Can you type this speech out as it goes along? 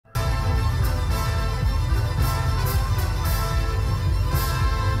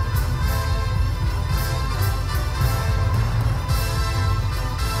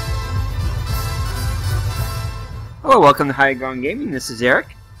Hello, welcome to High Ground Gaming. This is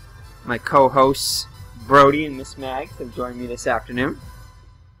Eric. My co-hosts Brody and Miss Mags have joined me this afternoon,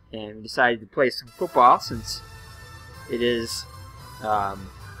 and we decided to play some football since it is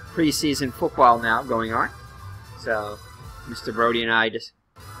preseason football now going on. So Mr. Brody and I just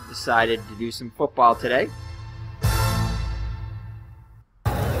decided to do some football today.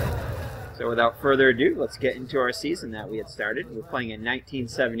 So without further ado, let's get into our season that we had started. We're playing in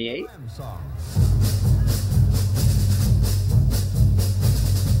 1978.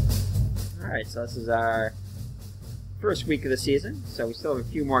 Alright, so this is our first week of the season, so we still have a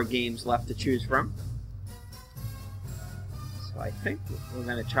few more games left to choose from. So I think we're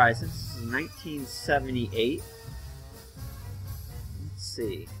going to try, since this is 1978, let's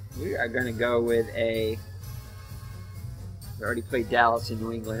see, we are going to go with we already played Dallas and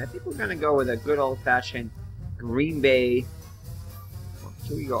New England. I think we're going to go with a good old-fashioned Green Bay, or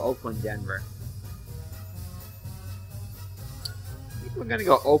should we go Oakland, Denver? We're going to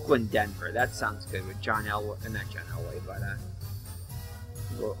go Oakland, Denver. That sounds good with John Elway, not John Elway, but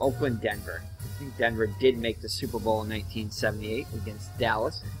we'll go Oakland, Denver. I think Denver did make the Super Bowl in 1978 against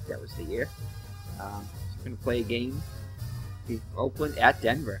Dallas. That was the year. So we're going to play a game. Oakland at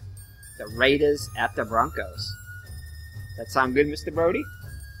Denver. The Raiders at the Broncos. That sound good, Mr. Brody?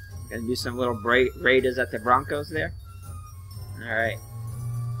 Going to do some little Raiders at the Broncos there. All right.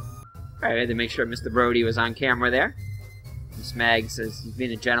 All right, I had to make sure Mr. Brody was on camera there. Miss Mags says he's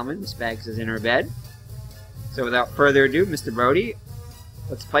been a gentleman. Miss Mags is in her bed. So without further ado, Mr. Brody,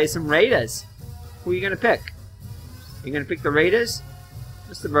 let's play some Raiders. Who are you going to pick? Are you going to pick the Raiders?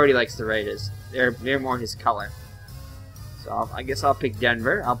 Mr. Brody likes the Raiders. They're more his color. So I guess I'll pick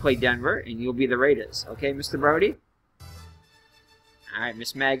Denver. I'll play Denver, and you'll be the Raiders. Okay, Mr. Brody? Alright,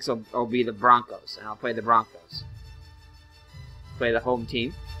 Miss Mags will be the Broncos, and I'll play the Broncos. Play the home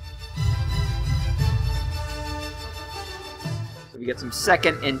team. We get some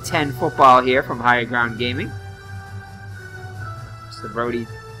 2nd and 10 football here from Higher Ground Gaming. Mr. Brody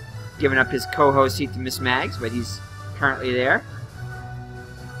giving up his co-host seat to Miss Mags, but he's currently there.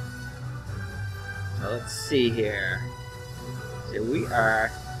 So let's see here. So we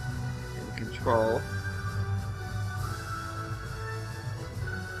are in control.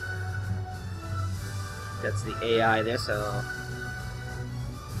 That's the AI there, so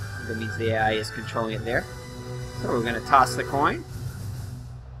that means the AI is controlling it there. So we're going to toss the coin.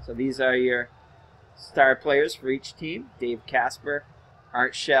 So these are your star players for each team. Dave Casper,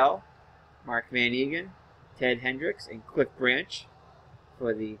 Art Shell, Mark Van Egan, Ted Hendricks, and Cliff Branch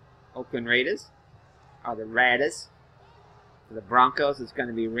for the Oakland Raiders. Or the Raiders. For the Broncos, it's going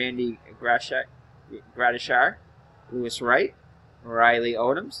to be Randy Gradishar, Lewis Wright, Riley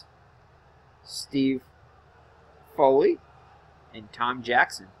Odoms, Steve Foley, and Tom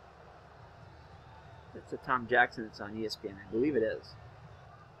Jackson. That's a Tom Jackson that's on ESPN. I believe it is.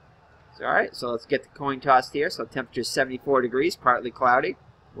 So, alright, so let's get the coin tossed here. So temperature is 74 degrees, partly cloudy.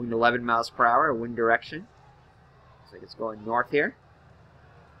 Wind 11 miles per hour, wind direction. Looks like it's going north here.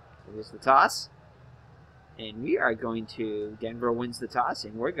 So here's the toss. And we are going to, Denver wins the toss,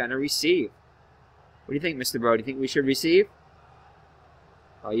 and we're going to receive. What do you think, Mr. Brody? Think we should receive?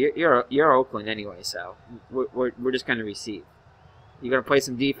 Oh, you're Oakland anyway, so we're just going to receive. You're going to play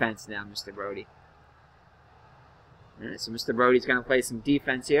some defense now, Mr. Brody. Alright, so Mr. Brody's going to play some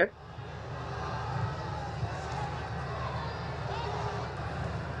defense here.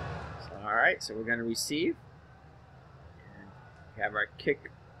 Alright, so we're going to receive. And we have our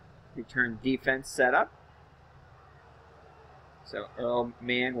kick return defense set up. So Earl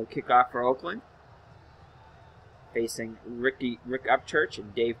Mann will kick off for Oakland. Facing Rick Upchurch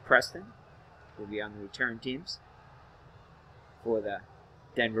and Dave Preston will be on the return teams for the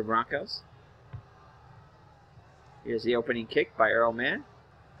Denver Broncos. Here's the opening kick by Earl Mann.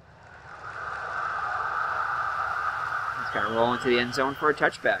 He's going to roll into the end zone for a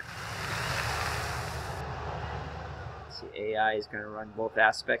touchback. The AI is going to run both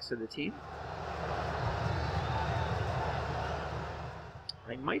aspects of the team.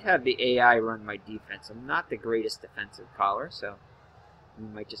 I might have the AI run my defense. I'm not the greatest defensive caller, so we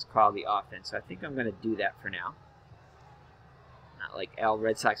might just call the offense. So I think I'm going to do that for now. Not like Al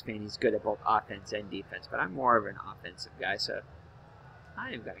Red Sox fan, he's good at both offense and defense, but I'm more of an offensive guy, so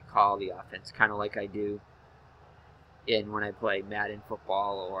I am going to call the offense kind of like I do when I play Madden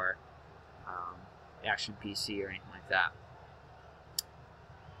football or Action PC or anything like that.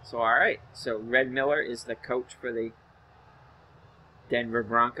 So alright, so Red Miller is the coach for the Denver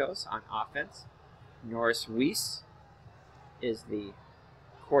Broncos on offense. Norris Weiss is the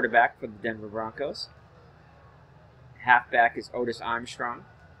quarterback for the Denver Broncos. Halfback is Otis Armstrong.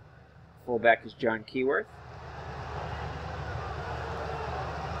 Fullback is John Keyworth.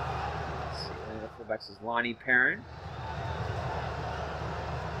 Fullbacks is Lonnie Perrin.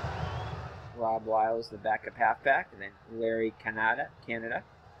 Rob Lyles, the backup halfback, and then Larry Canada,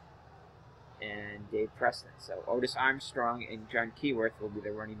 and Dave Preston. So Otis Armstrong and John Keyworth will be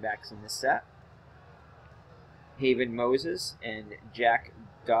the running backs in this set. Haven Moses and Jack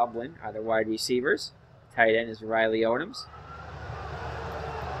Doblin are the wide receivers. Tight end is Riley Odoms.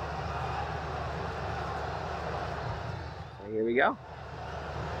 So here we go.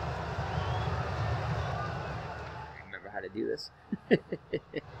 Remember how to do this.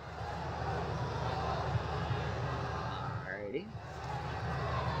 Alrighty.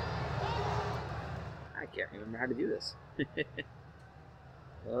 I can't remember how to do this.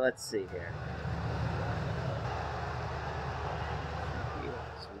 Well, let's see here.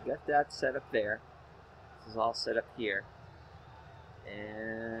 So we got that set up there. This is all set up here.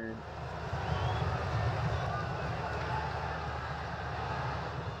 And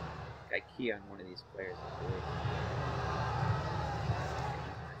I key on one of these players, I believe.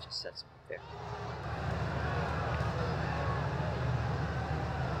 That just sets them up there.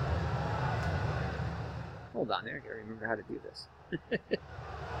 Hold on there, I gotta remember how to do this. It's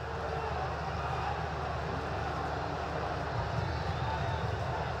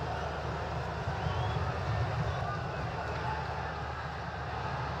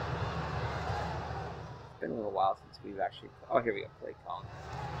been a little while since we've actually... Oh, here we go, play calling.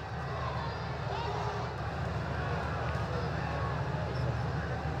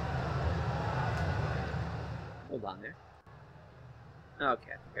 Hold on there.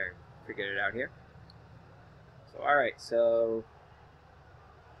 Okay, I think I figured it out here. So, alright, so...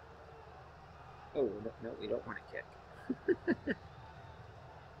 Oh, no, we don't want to kick.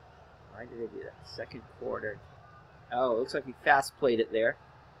 Why did I do that? Second quarter. Oh, it looks like we fast played it there.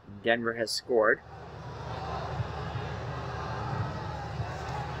 Denver has scored.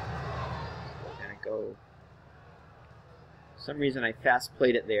 So we're going to go... For some reason I fast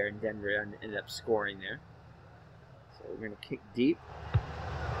played it there and Denver ended up scoring there. So we're going to kick deep.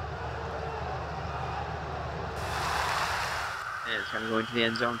 And it's going to go into the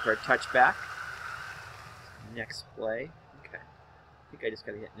end zone for a touchback. Next play. Okay. I think I just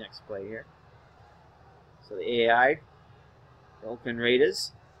got to hit next play here. So the AI, the Oakland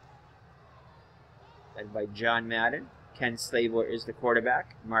Raiders, led by John Madden. Ken Stabler is the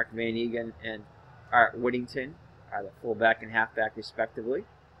quarterback. Mark Van Egan and Art Whittington are the fullback and halfback respectively.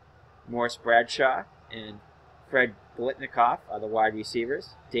 Morris Bradshaw and Fred Blitnikoff are the wide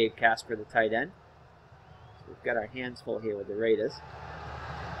receivers. Dave Casper the tight end. So we've got our hands full here with the Raiders.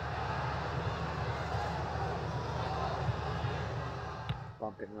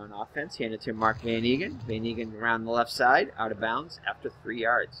 Bump and run offense. Hand it to Mark Van Egan. Van Egan around the left side, out of bounds after 3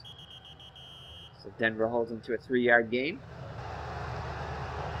 yards. So Denver holds him to a 3-yard gain.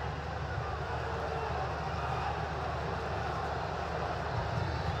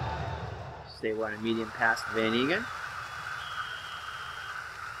 They run a medium pass to Van Egan.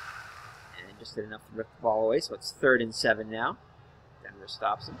 And just did enough to rip the ball away, so it's 3rd and 7 now. Denver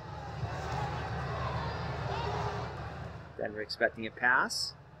stops him. Denver expecting a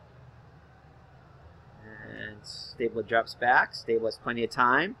pass. And Stabler drops back. Stabler has plenty of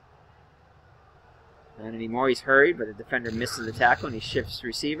time. Not anymore, he's hurried, but the defender misses the tackle and he shifts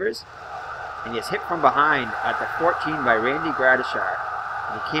receivers. And he is hit from behind at the 14 by Randy Gradishar.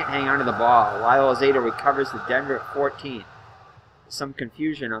 And he can't hang on to the ball. Lyle Azado recovers the Denver at 14. Some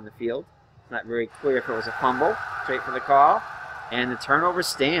confusion on the field. It's not very clear if it was a fumble. Straight for the call. And the turnover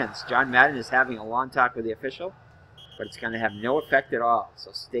stands. John Madden is having a long talk with the official, but it's going to have no effect at all.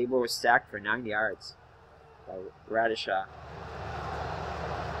 So Stabler was sacked for 9 yards by Gradishar.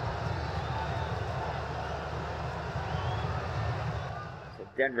 So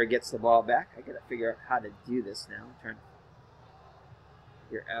Denver gets the ball back. I got to figure out how to do this now. I'm trying to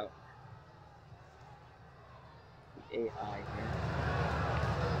figure out the AI here.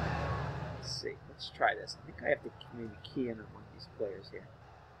 Let's see. Let's try this. I think I have to maybe key in on one of these players here.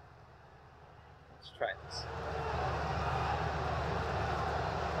 Let's try this.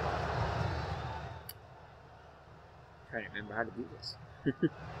 I'm trying to remember how to do this.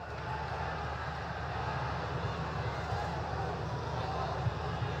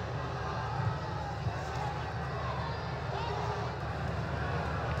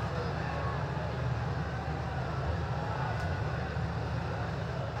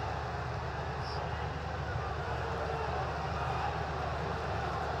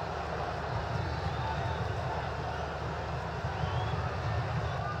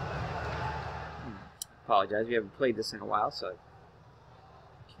 Apologize, we haven't played this in a while, so I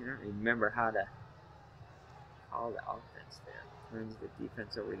cannot remember how to call the offense there. Turns the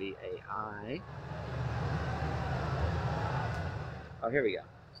defense over the AI. Oh, here we go.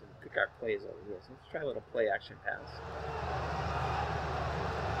 So we pick our plays over here. So let's try a little play action pass.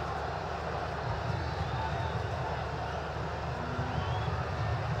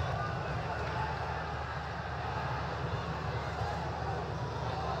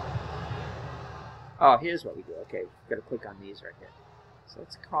 Oh, here's what we do. Okay, we've got to click on these right here. So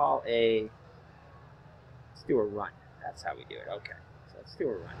let's call a... Let's do a run. That's how we do it. Okay. So let's do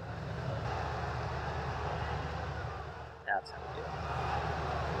a run. That's how we do it.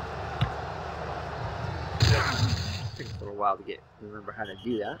 It took a little while to remember how to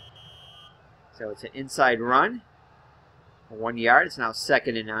do that. So it's an inside run. 1 yard. It's now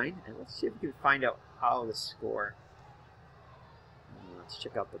 2nd and 9. And let's see if we can find out how to score. Let's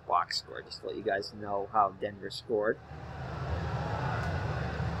check out the box score just to let you guys know how Denver scored.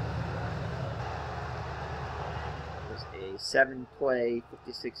 It was a 7-play,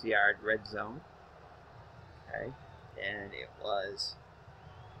 56-yard red zone. Okay, and it was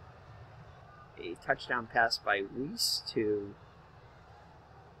a touchdown pass by Weiss to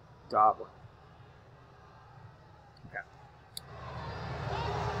Doblin. Okay.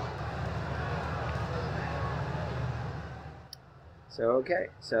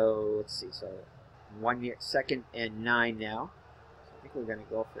 So let's see. So 1 year, 2nd and 9 now. So I think we're going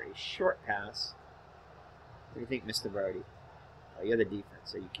to go for a short pass. What do you think, Mr. Brody? Oh, you're the defense,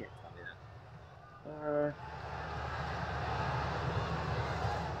 so you can't tell me that.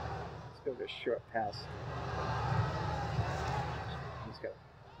 Let's go with a short pass. He's got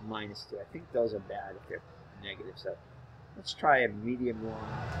 -2. I think those are bad if they're negative. So let's try a medium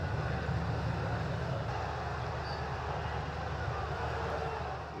long.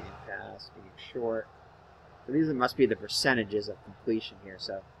 Medium short. So these must be the percentages of completion here.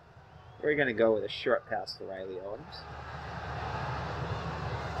 So we're going to go with a short pass to Riley Odoms.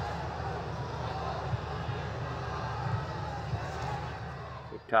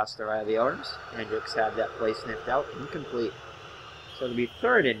 Quick toss to Riley Odoms. Hendricks had that play sniffed out. Incomplete. So it'll be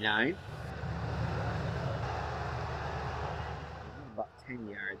 3rd and 9. About 10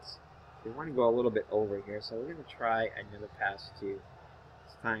 yards. We want to go a little bit over here. So we're going to try another pass to...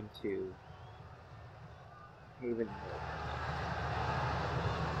 Time to Haven.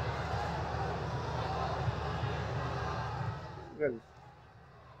 Let's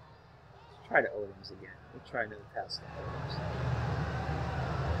try to Odoms again. We'll try another pass to Odoms.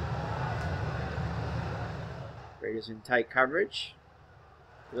 Raiders in tight coverage.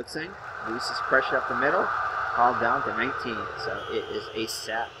 Blitzing. Luis is pressure up the middle. Called down to 19. So it is a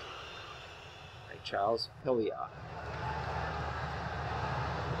sack by Charles Hilliard.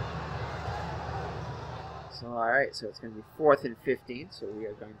 So, alright, so it's going to be 4th and 15, so we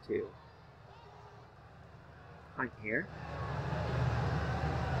are going to punt here.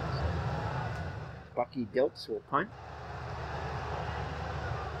 Bucky Dilts will punt.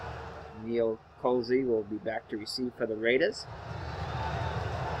 Neil Colsey will be back to receive for the Raiders.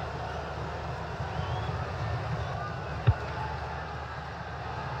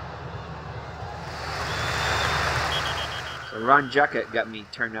 So Ron Juckett got me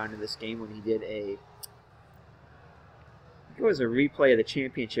turned on to this game when he did a... It was a replay of the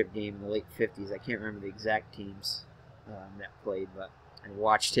championship game in the late 50s. I can't remember the exact teams that played, but I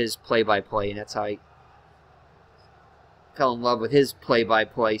watched his play-by-play, and that's how I fell in love with his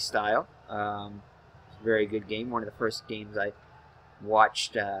play-by-play style. It was a very good game. One of the first games I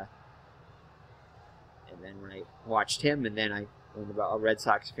watched, and then when I watched him, and then I learned about a Red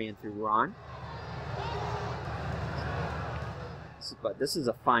Sox fan through Ron. But this is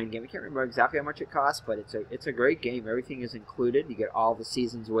a fine game. I can't remember exactly how much it costs, but it's a great game. Everything is included. You get all the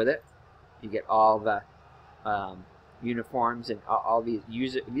seasons with it. You get all the uniforms and all these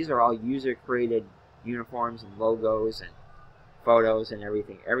user. These are all user-created uniforms and logos and photos and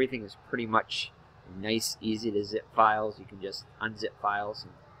everything. Everything is pretty much nice, easy to zip files. You can just unzip files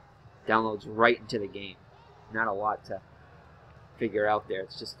and downloads right into the game. Not a lot to figure out there.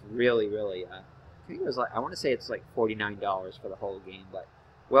 It's just really, really. I think it was like, I want to say it's like $49 for the whole game, but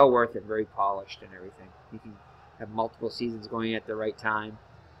well worth it. Very polished and everything. You can have multiple seasons going at the right time.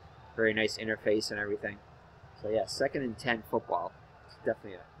 Very nice interface and everything. So yeah, 2nd and 10 football. It's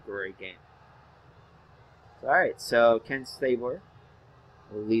definitely a great game. So, all right, so Ken Stabler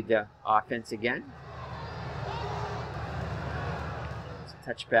will lead the offense again. It's a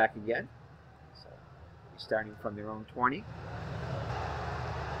touchback again. So we're starting from their own 20.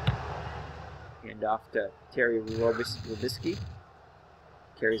 Hand off to Terry Robisky.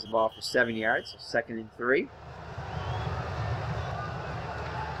 Carries the ball for 7 yards. So 2nd and 3.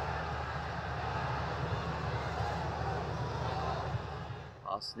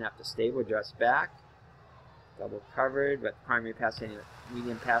 I'll snap to Stable, dress back. Double covered, but primary pass,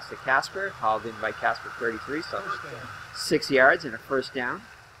 medium pass to Casper. Hauled in by Casper, 33, so 6 yards and a first down.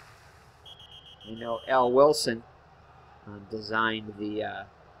 You know, Al Wilson designed the,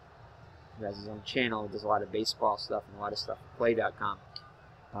 he has his own channel, does a lot of baseball stuff and a lot of stuff at play.com.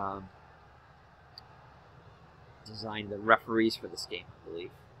 Designed the referees for this game, I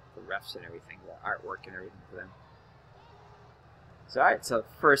believe. The refs and everything, the artwork and everything for them. So, alright, so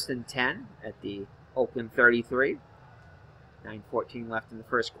 1st and 10 at the Oakland 33. 9:14 left in the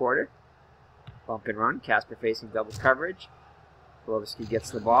first quarter. Bump and run. Casper facing double coverage. Golovsky gets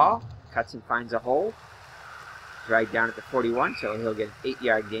the ball. Cuts and finds a hole. Dragged down at the 41, so he'll get an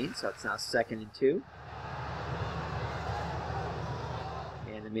 8-yard gain. So it's now 2nd and 2.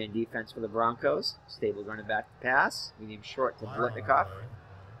 And the man defense for the Broncos. Stable running back to pass. Medium short to Blitnikoff.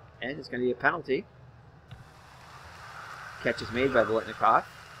 And it's going to be a penalty. Catch is made by Blitnikoff.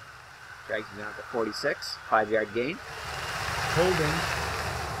 Drags him down at the 46. 5-yard gain. Holding.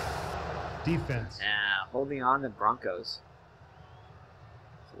 Defense. Holding on the Broncos.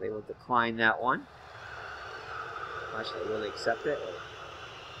 So they will decline that one. Actually, will they accept it?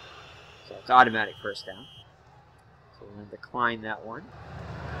 So it's automatic first down. So we're going to decline that one.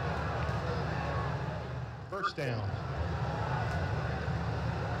 First down.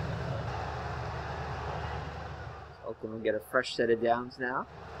 So Oakland will get a fresh set of downs now.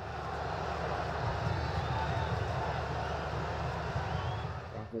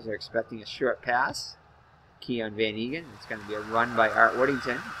 Broncos are expecting a short pass. Keon Van Egan. It's going to be a run by Art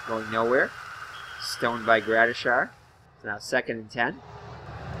Whittington. Going nowhere. Stoned by Gradishar. It's now 2nd and 10.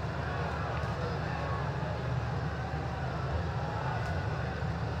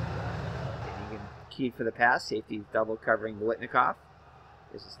 Van Egan keyed for the pass. Safety double covering Blitnikoff.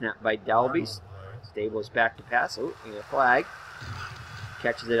 There's a snap by Dalby. Stable is back to pass. Oh, we get a flag.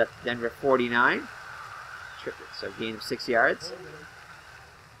 Catches it at Denver 49. Trip it, so gain of 6 yards.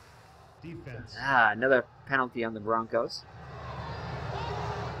 Defense. Another penalty on the Broncos.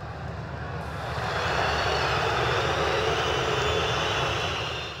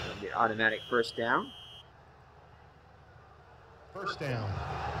 It'll be an automatic first down. First down.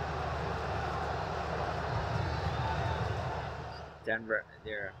 Denver,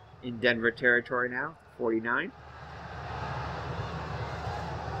 they're in Denver territory now, 49.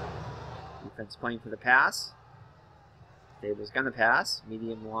 Defense playing for the pass. Stable's going to pass.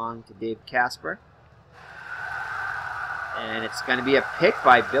 Medium long to Dave Casper. And it's going to be a pick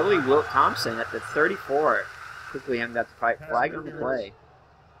by Billy Wilt Thompson at the 34. Quickly him got the flag on the play.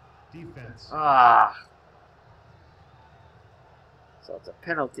 Defense. So it's a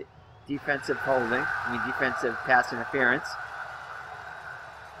penalty. Defensive holding. Defensive pass interference.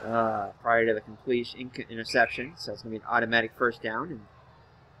 Prior to the completion interception. So it's going to be an automatic first down. And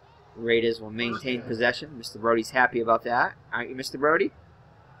Raiders will maintain possession. Mr. Brody's happy about that. Aren't you, Mr. Brody?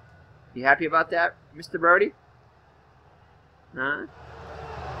 You happy about that, Mr. Brody? Huh?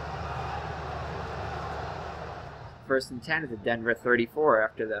 1st and 10 at the Denver 34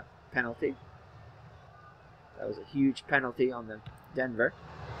 after the penalty. That was a huge penalty on the Denver.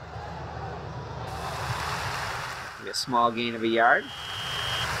 Be a small gain of a yard.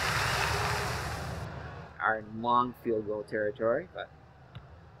 Are in long field goal territory, but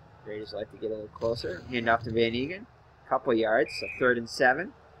Raiders like to get a little closer. Hand off to Van Egan. Couple yards, so 3rd and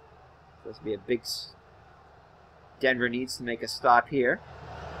 7. So this will be a big... Denver needs to make a stop here.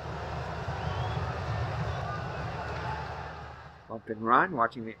 Bump and run.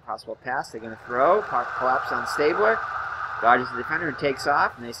 Watching the possible pass. They're going to throw. Collapse on Stabler. Dodges the defender and takes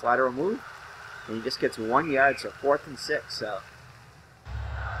off. Nice lateral move. And he just gets 1 yard, so 4th and 6. So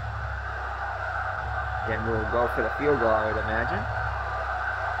Denver will go for the field goal, I would imagine.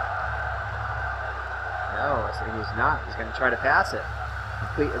 No, he's not. He's going to try to pass it.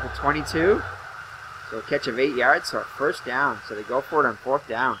 Complete at the 22. So a catch of 8 yards, so a first down. So they go for it on 4th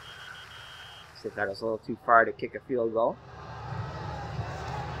down. So they thought it was a little too far to kick a field goal.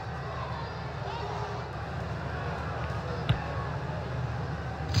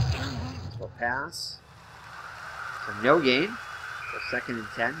 So pass. So no gain. So 2nd and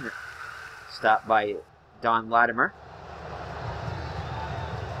 10. Stopped by Don Latimer.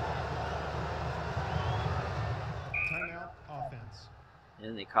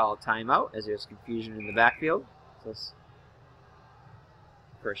 And they call a timeout as there's confusion in the backfield. So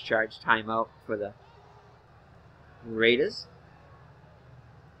first charge timeout for the Raiders.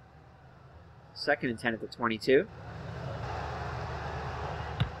 2nd and 10 at the 22.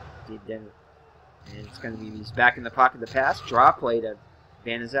 And it's going to be, he's back in the pocket of the pass. Draw play to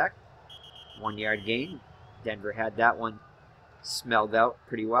Vanazek. 1 yard gain. Denver had that one smelled out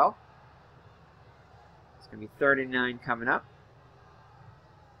pretty well. It's going to be 3rd and 9 coming up.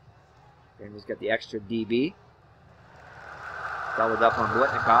 Denver's got the extra DB. Doubled up on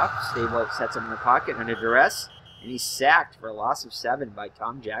Blitnikoff. Stable sets him in the pocket under duress. And he's sacked for a loss of 7 by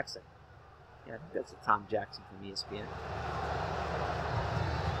Tom Jackson. Yeah, I think that's a Tom Jackson from ESPN.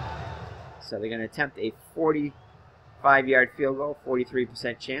 So they're going to attempt a 45-yard field goal,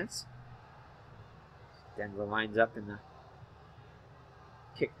 43% chance. Denver lines up in the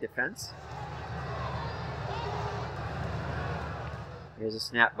kick defense. Here's a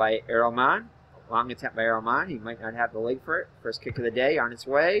snap by Ehrlichman. Long attempt by Ehrlichman. He might not have the leg for it. First kick of the day on its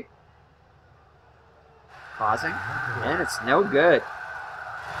way. Pausing. And it's no good.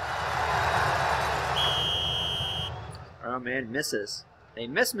 Oh, man, misses. They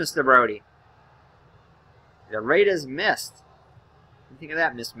miss Mr. Brody. The Raiders missed. What do you think of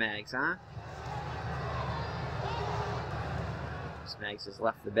that, Miss Maggs, huh? Miss Maggs has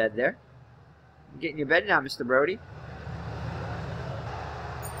left the bed there. You get in your bed now, Mr. Brody.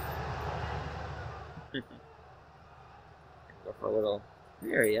 Go for a little...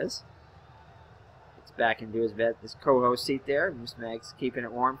 There he is. Gets back into his bed, his co-host seat there. Miss Maggs keeping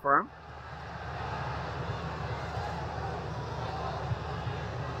it warm for him.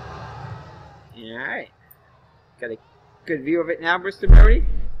 Alright. Got a good view of it now, Mr. Brody?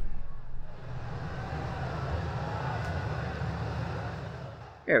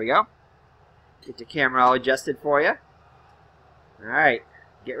 There we go. Get your camera all adjusted for you. Alright.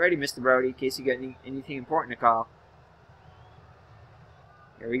 Get ready, Mr. Brody, in case you got anything important to call.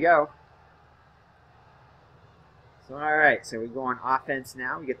 Here we go. So, alright, so we go on offense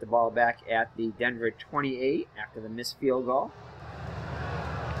now. We get the ball back at the Denver 28 after the missed field goal.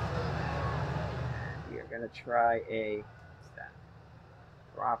 We are going to try a, what's that?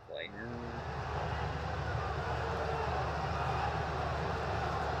 Draw play. No.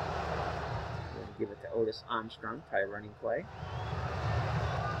 We're going to give it to Otis Armstrong, try a running play.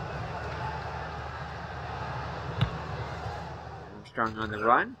 Armstrong on the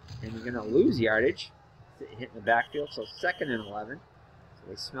run, and you're going to lose yardage. Hitting the backfield, so 2nd and 11. So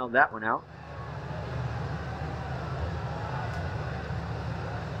they smelled that one out.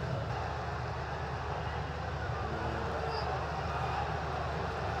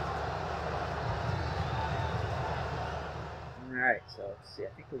 Alright, so let's see. I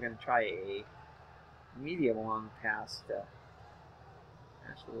think we're going to try a medium long pass to...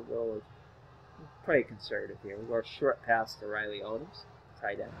 Actually, we'll go with... We'll play conservative here. We'll go a short pass to Riley Odoms,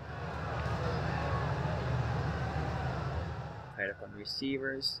 tight end. Tied up on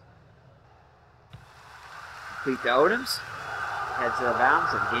receivers. Complete to Odoms. Heads to the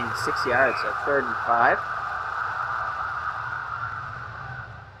bounds and gaining 6 yards, so 3rd and 5.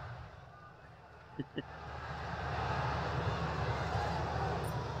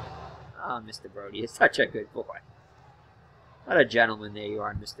 Oh, Mr. Brody is such a good boy. What a gentleman there you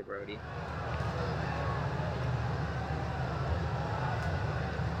are, Mr. Brody.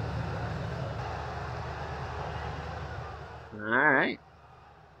 Alright.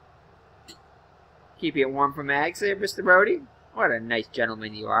 Keep it warm for Mags there, Mr. Brody. What a nice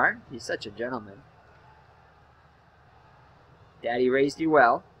gentleman you are. He's such a gentleman. Daddy raised you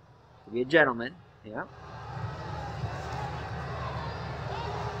well. To be a gentleman. Yeah.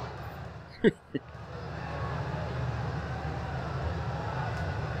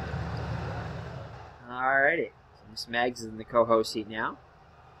 Alrighty. So Miss Mags is in the co-host seat now.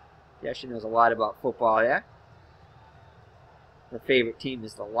 Yeah, she knows a lot about football there. Her favorite team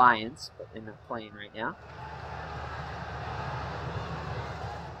is the Lions, but they're not playing right now.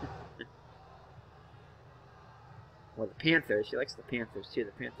 Well, the Panthers. She likes the Panthers, too.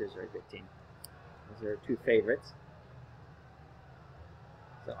 The Panthers are a good team. Those are her 2 favorites.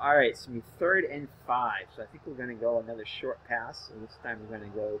 So, alright, so we 3rd and 5. So I think we're going to go another short pass. So this time we're going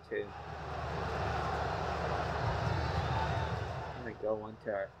to go to... I'm going to go one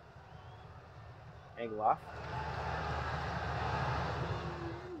to our Egloff.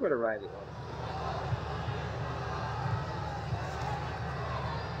 Go to Riley Odoms.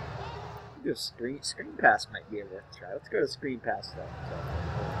 Do a screen pass might be a worth a try. Let's go to screen pass though.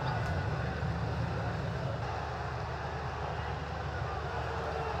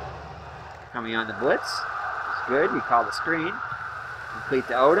 Coming on the blitz. It's good. We call the screen. Complete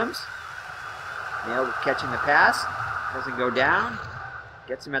to Odoms. Nailed it catching the pass. Doesn't go down.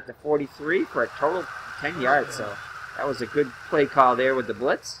 Gets him at the 43 for a total of 10 yards. So that was a good play call there with the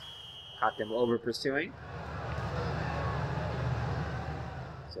blitz. Caught them over pursuing.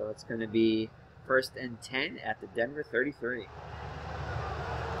 So it's going to be 1st and 10 at the Denver 33.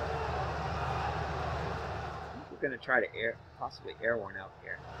 going to try to possibly airborne out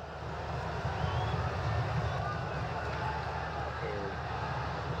here.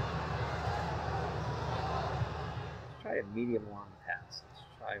 Let's try a medium long pass. Let's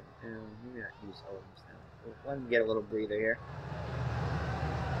try, maybe not use Odoms now. Let him get a little breather here.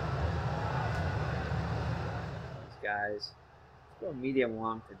 These guys. Let's go medium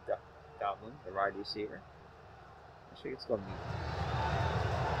long to Dublin, the wide receiver. Actually, let's go medium.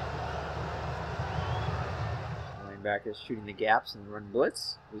 Linebackers shooting the gaps and run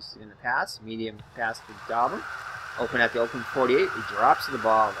blitz. Luis is going to pass. Medium pass to Dublin. Open at the Oakland 48. He drops the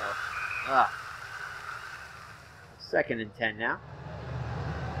ball, though. 2nd and 10 now.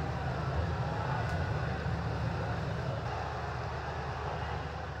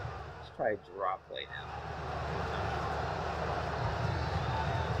 Let's try a draw play now.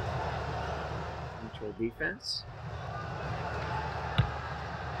 Neutral defense.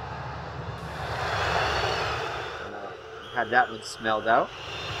 Had that one smelled out.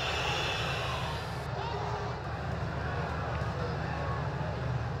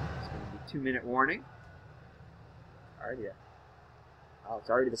 It's going to be 2-minute warning. Already, oh, it's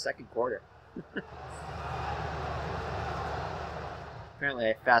already the 2nd quarter. Apparently,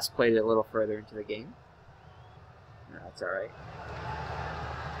 I fast played it a little further into the game. No, that's all right.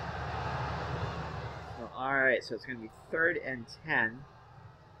 So, all right, so it's going to be 3rd and 10,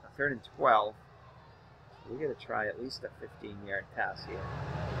 3rd and 12. We got to try at least a 15-yard pass here.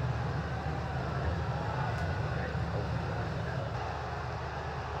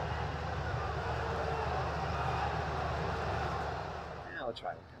 I'll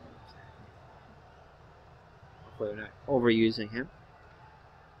try one. Hopefully they're not overusing him.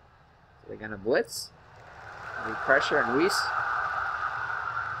 So they're going to blitz. Any pressure on Weiss.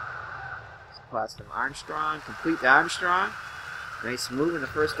 Pass to Armstrong. Complete to Armstrong. Nice move in the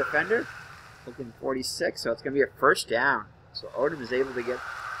first defender. Oakland 46, so it's going to be a 1st down. So Odoms is able to get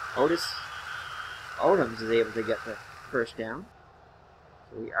the 1st down.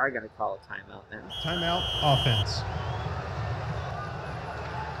 So we are going to call a timeout now. Timeout, offense.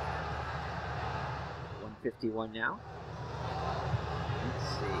 151 now. Let's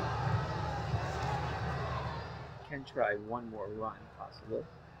see. Can try one more run, possibly. What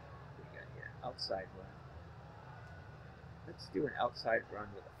do we got here? Outside run. Let's do an outside run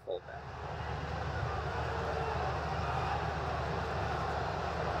with a fullback.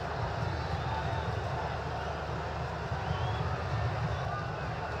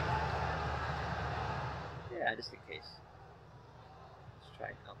 Yeah, just in case. Let's try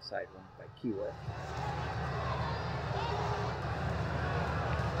an outside run by Keyworth.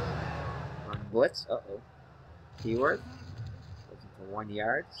 On blitz, Keyworth. Looking for 1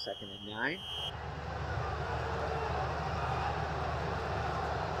 yard, 2nd and 9.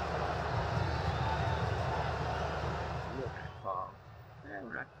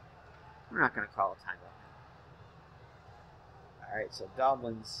 We're not going to call a timeout now. Alright, so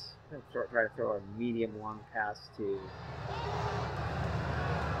Dublin's going to try to throw a medium long pass to...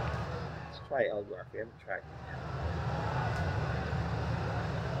 Let's try Elgar. We haven't tried him yet.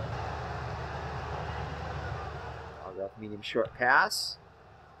 Elgar, medium short pass.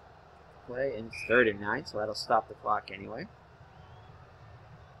 Play, and it's 3rd and 9, so that'll stop the clock anyway.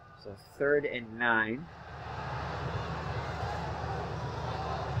 So 3rd and 9.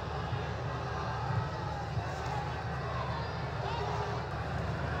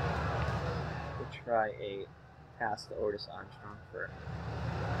 Try a pass to Otis Armstrong for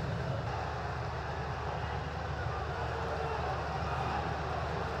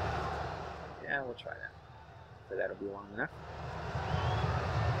yeah, we'll try that. So that'll be long enough.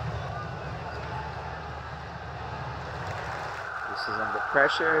 This is under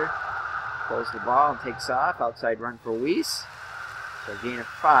pressure. Pulls the ball and takes off. Outside run for Weiss. So gain of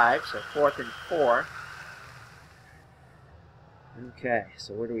 5. So 4th and 4. Okay,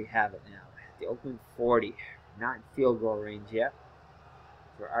 so where do we have it now? The Oakland 40, not in field goal range yet.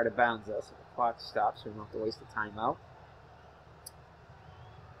 We're out of bounds though, so the clock stops, so we don't have to waste the timeout.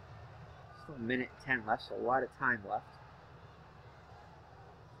 Still 1:10 left, so a lot of time left.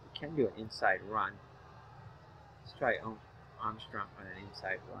 We can do an inside run. Let's try Armstrong on an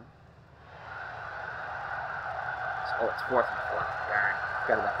inside run. Oh, it's 4th and 4. Darn,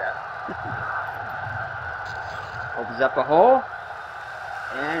 forgot about that. Opens up a hole.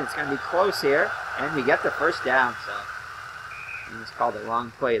 And it's going to be close here. And we get the 1st down, so we just called the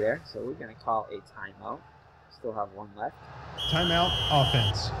wrong play there. So we're going to call a timeout. Still have one left. Timeout,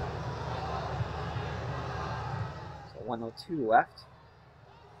 offense. So 1:02 left.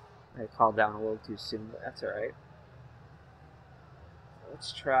 I called down a little too soon, but that's all right. So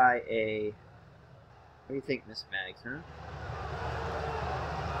let's try a do you think, Miss Maggs, huh?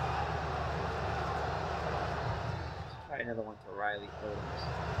 Let's try another one to Riley Odoms.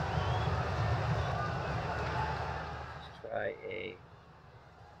 Let's try a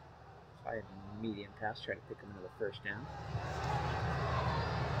medium pass, try to pick him another first down.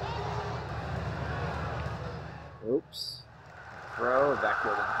 Oops. Throw,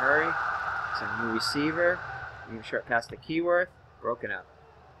 backfield in a hurry. Some new receiver. Medium short pass to Keyworth. Broken up.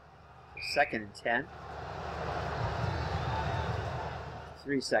 So 2nd and 10.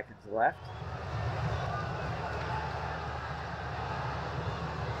 3 seconds left.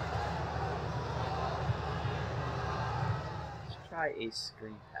 Let's try a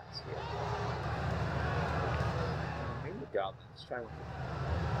screen pass here. Maybe the Goblin. Let's try one.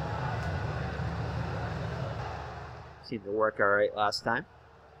 Seemed to work alright last time.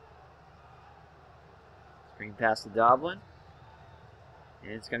 Screen pass to Doblin.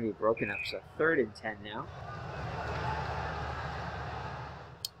 And it's going to be broken up. So 3rd and 10 now.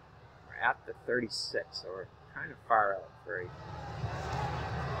 We're at the 36, so we're kind of far out for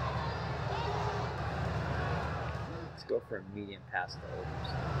Let's go for a medium pass to Oakland.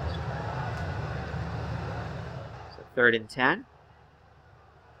 Let's try that. So 3rd and 10.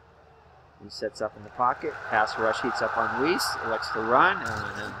 He sets up in the pocket. Pass rush heats up on Weiss. Elects to run.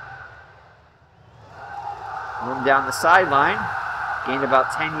 Oh, no. Room down the sideline. Gained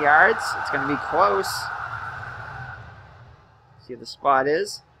about 10 yards. It's going to be close. See what the spot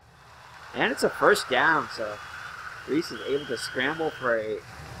is. And it's a first down, so Weiss is able to scramble for a...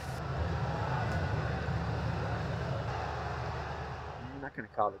 I'm not going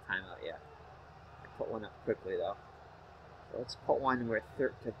to call the timeout yet. I put one up quickly, though. So let's put one. We're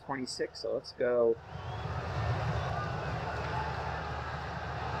to 26, so let's go.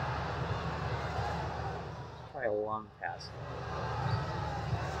 Let's try a long pass.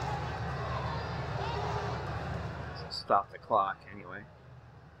 So stop the clock anyway.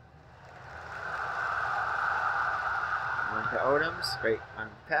 Run to Odoms, straight on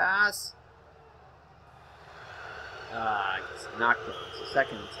pass. It's knocked in. So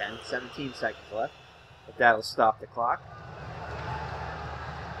 2nd and 10, 17 seconds left. But that'll stop the clock.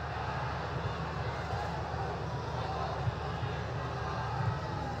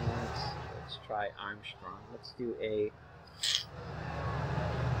 Let's try Armstrong. Let's do a...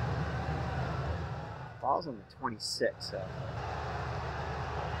 Ball's on the 26, so...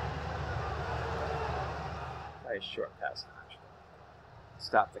 Try a short pass to Armstrong.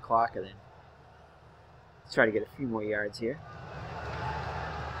 Stop the clock and then... Let's try to get a few more yards here.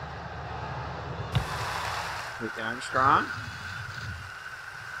 With Armstrong.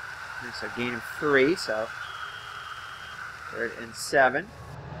 And so gain of 3, so 3rd and 7.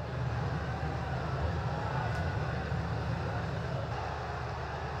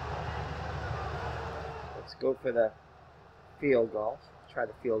 Let's go for the field goal. Try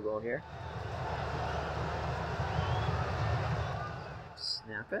the field goal here.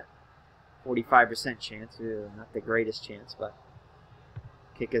 Snap it. 45% chance. Not the greatest chance, but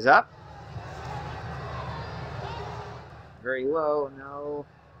kick is up. Very low, no.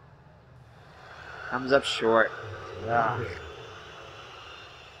 Comes up short. Ah.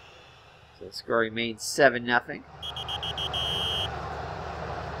 So the score remains 7-0.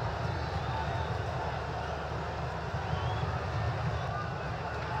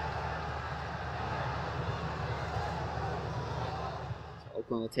 So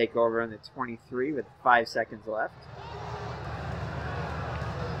Oakland will take over on the 23 with 5 seconds left.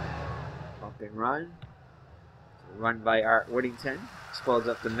 Bump and run. Run by Art Whittington. Explodes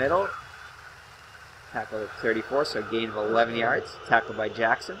up the middle. Tackle at 34, so a gain of 11 yards. Tackle by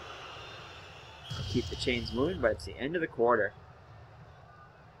Jackson. Keep the chains moving, but it's the end of the quarter.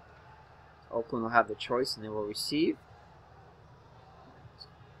 Oakland will have the choice, and they will receive.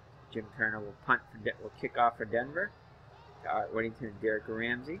 Jim Turner will will kick off for Denver. Art Whittington and Derek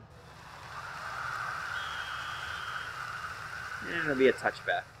Ramsey. And it'll be a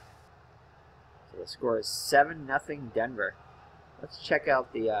touchback. So the score is 7-0 Denver. Let's check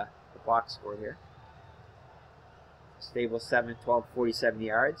out the box score here. Stable 7, 12, 47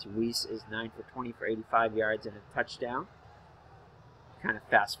 yards. Weiss is 9 for 20 for 85 yards and a touchdown. Kind of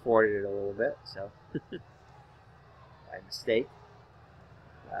fast forwarded it a little bit, so by mistake.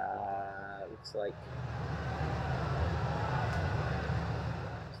 Looks like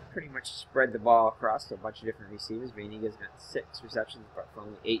pretty much spread the ball across to a bunch of different receivers. Vaniga's got 6 receptions, but for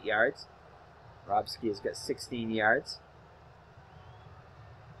only 8 yards. Robski has got 16 yards.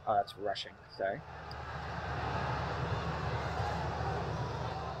 Oh, that's rushing. Sorry.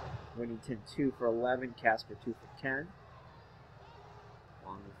 Whittington 2 for 11. Casper 2 for 10.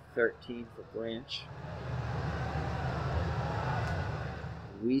 Along with 13 for Branch.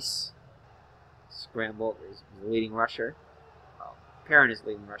 Weiss scrambled, is the leading rusher. Well, Perrin is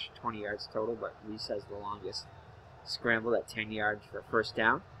leading rusher, 20 yards total, but Weiss has the longest scramble at 10 yards for a first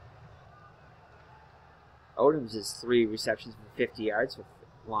down. Odoms is 3 receptions for 50 yards,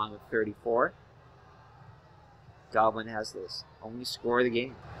 along with 34. Dublin has this only score of the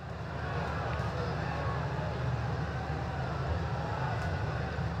game.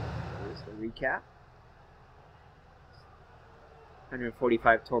 Here's the recap.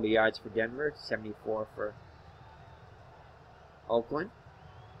 145 total yards for Denver, 74 for Oakland.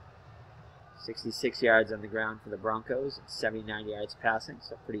 66 yards on the ground for the Broncos, and 79 yards passing,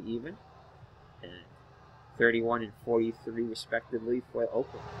 so pretty even. And 31 and 43 respectively for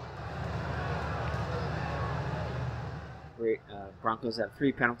Oakland. Broncos have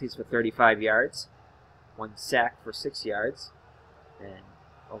 3 penalties for 35 yards, 1 sack for 6 yards, and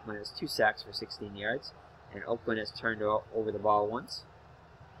Oakland has 2 sacks for 16 yards, and Oakland has turned over the ball once.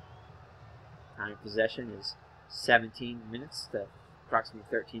 Time of possession is 17 minutes to approximately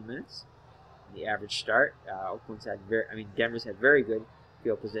 13 minutes. And the average start, Denver's had very good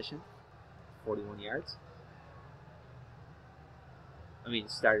field position, 41 yards.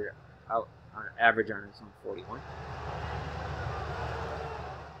 Started out on average on its own 41.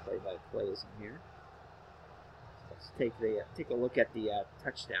 Play-by-play is in here. So let's take a look at the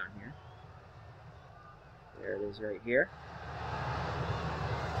touchdown here. There it is right here.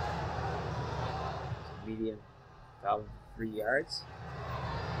 It's a medium, about 3 yards.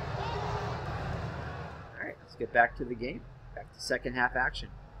 Alright, let's get back to the game. Back to second half action.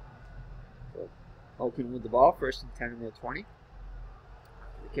 So Oakland with the ball, first and 10 in their 20.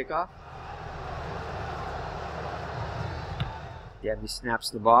 The kickoff. Debbie snaps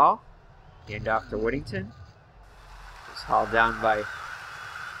the ball. Hand off to Whittington. It's hauled down by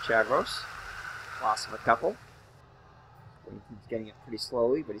Chavros. Lost him a couple. Whittington's getting it pretty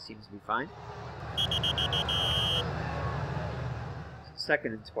slowly, but he seems to be fine.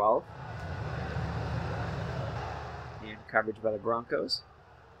 Second and 12. And coverage by the Broncos.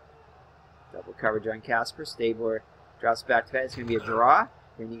 Double coverage on Casper. Stabler drops back to that. It's going to be a draw.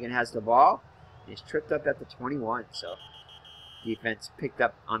 Van has the ball. And he's tripped up at the 21. So defense picked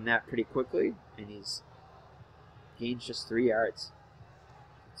up on that pretty quickly. And he's gained just 3 yards.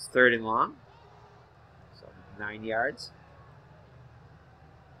 It's third and long. So 9 yards.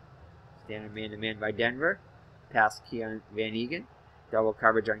 Standing man-to-man by Denver. Pass key on Van Eegen. Double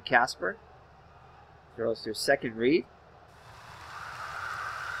coverage on Casper. Throws to a second read.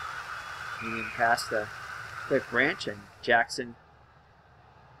 Egan past the Cliff Branch, and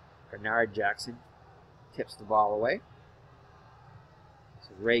Bernard Jackson tips the ball away. So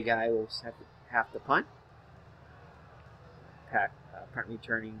Ray Guy will have to punt. Punt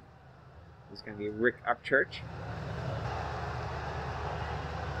returning is going to be Rick Upchurch.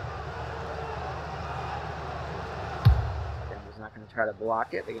 Denver's not going to try to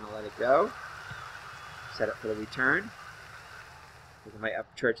block it. They're going to let it go. Set up for the return. He might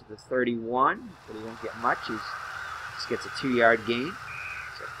Upchurch at the 31, but he won't get much. He just gets a 2-yard gain.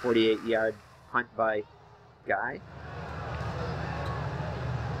 So 48-yard punt by Guy.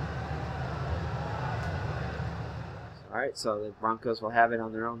 Alright, so the Broncos will have it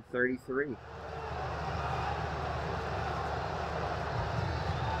on their own 33. Gonna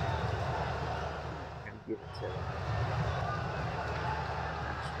give it to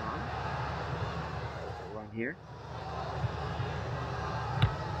Armstrong. Run here.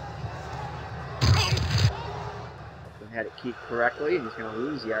 Oakland had it keyed correctly, and he's going to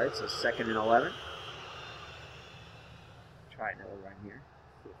lose yards, so second and 11. Try another run here.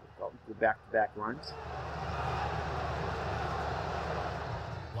 Go back-to-back runs.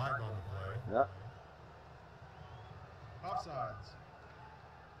 Flag on the play. Yep. Offsides.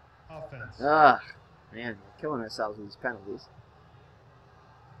 Offense. Man, we're killing ourselves with these penalties.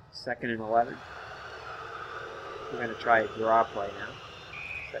 Second and 11. We're going to try a draw play now.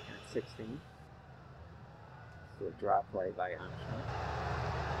 Second and 16. Let's do a draw play by Armstrong.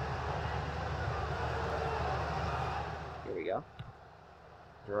 Here we go.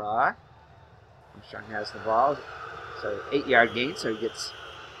 Draw. Armstrong has the ball. So 8-yard gain, so he gets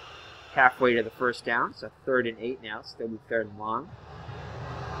halfway to the first down. So third and 8 now. Still be third and long.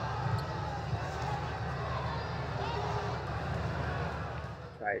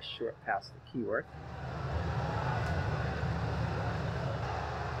 Try a short pass to Keyworth.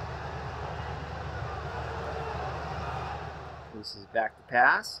 This is back to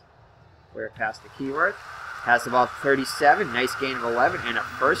pass. Clear pass to Keyworth. Has the ball 37. Nice gain of 11 and a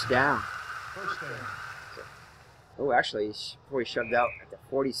first down. First down. Oh, actually, before he shoved out at the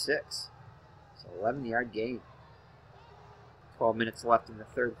 46. So 11-yard gain. 12 minutes left in the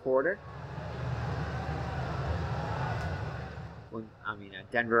third quarter.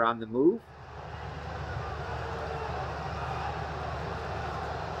 Denver on the move.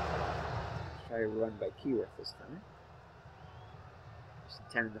 Try a run by Keyworth this time.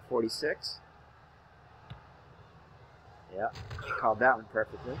 10 in the 46. Yeah, called that one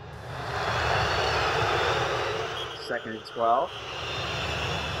perfectly. 2nd and 12.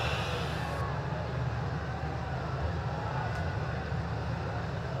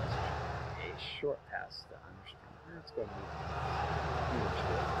 A short pass to Armstrong. Let's go short.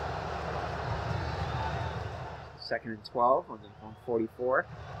 2nd and 12 on the 144.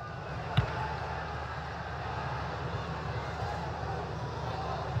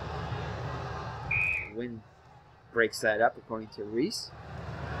 Wind breaks that up according to Reese.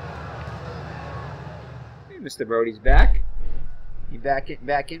 Hey, Mr. Brody's back. You back in,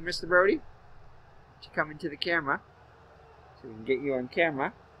 Mr. Brody? Why don't you come into the camera so we can get you on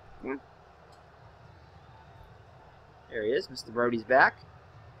camera? Come on. There he is. Mr. Brody's back.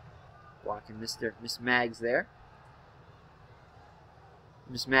 Blocking Miss Maggs there.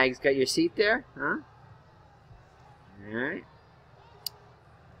 Miss Maggs got your seat there, huh? All right.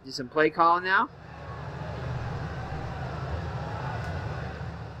 Do some play calling now.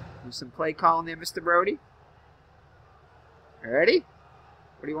 Do some play calling there, Mr. Brody. Ready?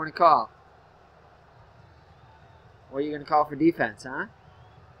 What do you want to call? What are you going to call for defense, huh?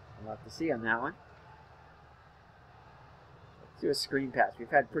 We'll have to see on that one. Let's do a screen pass. We've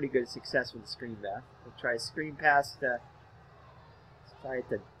had pretty good success with the screen pass. We'll try a screen pass to... Let's try it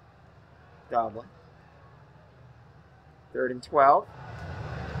to Dublin. 3rd and 12.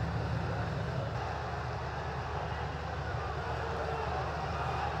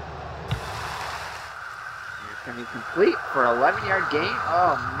 Coming complete for an 11-yard gain.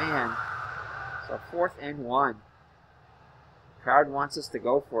 Oh, man. So 4th and 1. Crowd wants us to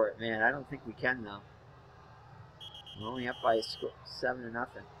go for it, man. I don't think we can, though. We're only up by 7-0.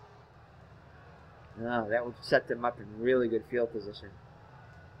 No, that would set them up in really good field position.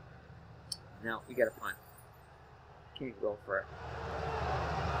 No, we got to punt. Can't go for it.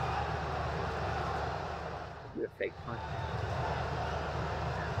 Do a fake punt.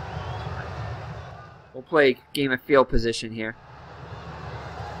 We'll play a game of field position here.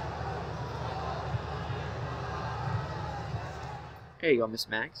 There you go, Miss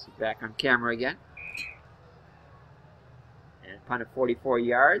Max. Back on camera again. And punt of 44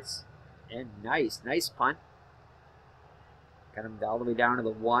 yards. And nice punt. Got him all the way down to the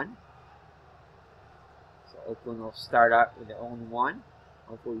 1. So Oakland will start out with their own 1.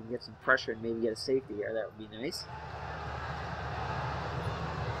 Hopefully we can get some pressure and maybe get a safety here. That would be nice.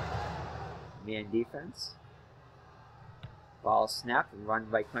 Man defense. Ball snapped and run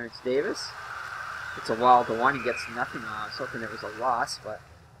by Clarence Davis. It's a wall to 1. He gets nothing on. I was hoping it was a loss, but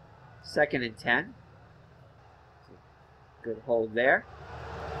 2nd and 10. Good hold there.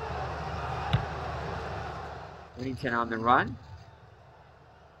 Whittington on the run.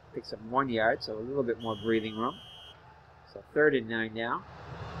 Picks up 1 yard, so a little bit more breathing room. So 3rd and 9 now.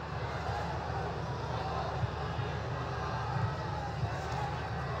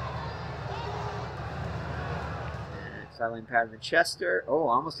 Sideline pattern to Chester. Oh,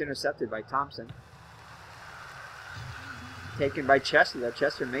 almost intercepted by Thompson. Taken by Chester. That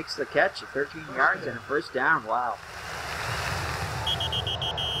Chester makes the catch at 13 yards and a 1st down. Wow.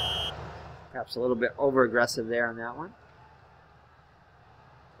 Perhaps a little bit over-aggressive there on that one.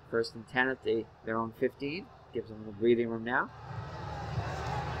 1st and 10 at their own 15. Gives them a little breathing room now.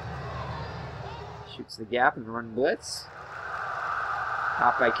 Shoots the gap and run blitz.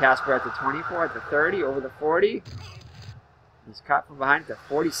 Caught by Casper at the 24, at the 30, over the 40. He's caught from behind at the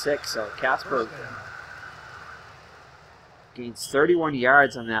 46, so Casper gains 31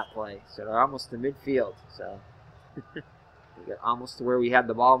 yards on that play. So they're almost to midfield. So we got almost to where we had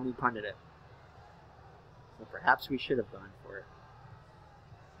the ball and we punted it. So perhaps we should have gone for it.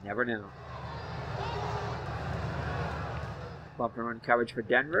 Never know. Bump and run coverage for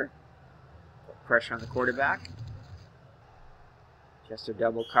Denver. Put pressure on the quarterback. Chester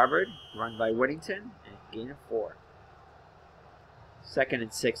double covered. Run by Whittington. And gain of 4. 2nd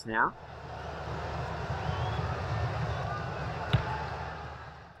and 6 now.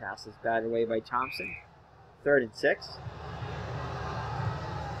 Pass is batted away by Thompson. 3rd and 6.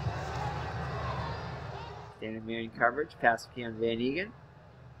 Standing Marion coverage. Pass on Van Egan.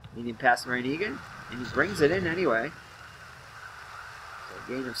 Medium pass to Van Egan. And he brings it in anyway. So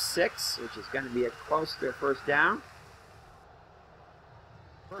a gain of 6, which is going to be close to a 1st down.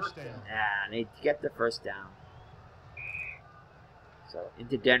 1st down. And they get the 1st down. So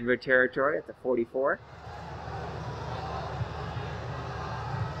into Denver territory at the 44.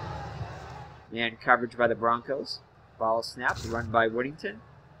 Man coverage by the Broncos. Ball snaps, run by Whittington.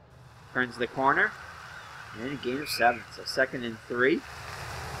 Turns the corner. And a gain of 7. So 2nd and 3.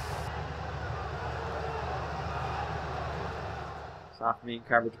 Soft man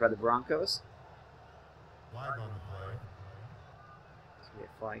coverage by the Broncos. Flag on the play. Let's get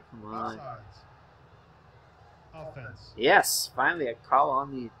a flag. Come on. Offsides. Offense. Yes, finally a call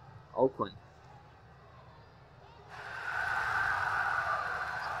on the Oakland.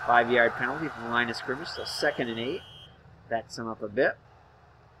 5-yard penalty from the line of scrimmage, so 2nd and 8. Backs them up a bit.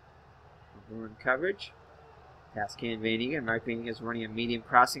 Run coverage. Pass Van Egan. Mark Van Egan is running a medium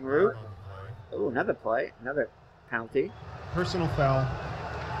crossing route. Oh, another play. Another penalty. Personal foul.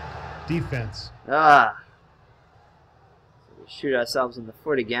 Defense. So we shoot ourselves in the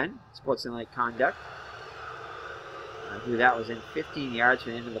foot again. Sportsmanlike conduct. Who that was in 15 yards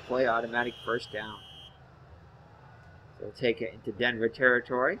from the end of the play. Automatic first down. So we'll take it into Denver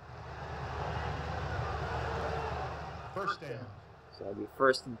territory. First down. So it'll be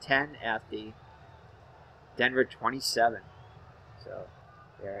 1st and 10 at the Denver 27. So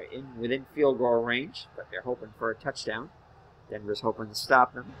they're within field goal range, but they're hoping for a touchdown. Denver's hoping to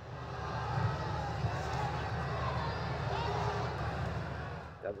stop them.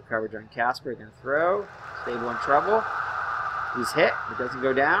 Double coverage on Casper. Going to throw. Stable in trouble. He's hit. It doesn't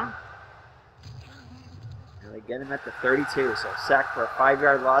go down. And they get him at the 32. So sack for a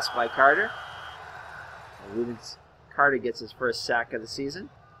 5-yard loss by Carter. And Rubens Carter gets his first sack of the season.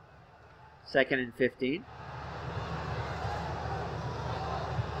 2nd and 15.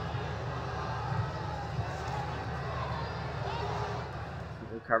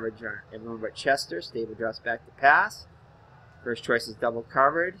 Coverage on everyone but Chester. Stable drops back to pass. First choice is double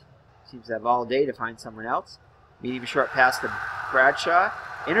covered. Seems to have all day to find someone else. Medium short pass to Bradshaw.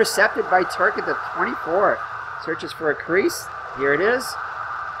 Intercepted by Turk at the 24. Searches for a crease. Here it is.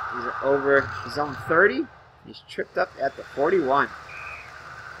 He's over his own 30. He's tripped up at the 41.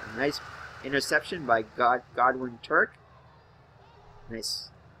 A nice interception by Godwin Turk. Nice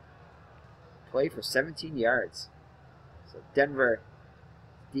play for 17 yards. So Denver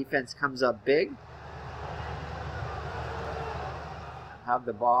defense comes up big. Have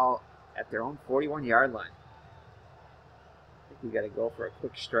the ball at their own 41-yard line. I think we got to go for a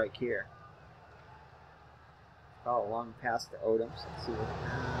quick strike here. Call a long pass to Odoms. Let's see what.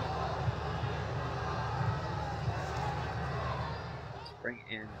 Let's bring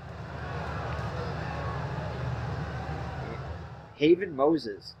in Haven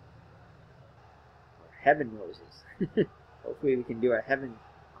Moses. Or Heaven Moses. Hopefully we can do a heaven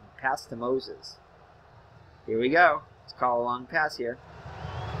pass to Moses. Here we go. Let's call a long pass here.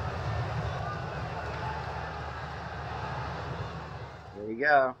 Here we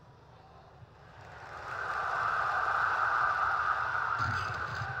go.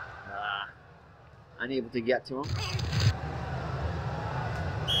 Unable to get to him.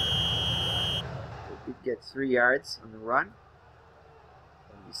 We did get 3 yards on the run.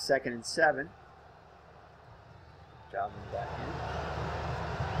 It'll be 2nd and 7. Job in back in.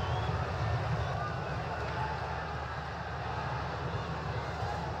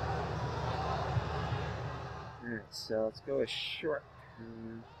 Alright, so let's go a short.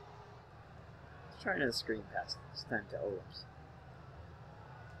 Let's try another screen pass this time to Odoms.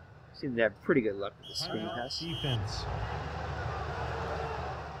 Seem to have pretty good luck with the screen pass. Defense.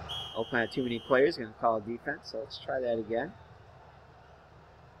 Oakland had too many players, going to call a defense, so let's try that again.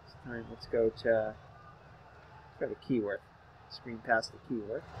 This time let's go to Keyworth. Screen pass to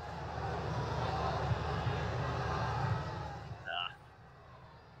Keyworth.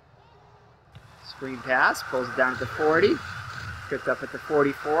 Screen pass, pulls it down at the 40. Tripped up at the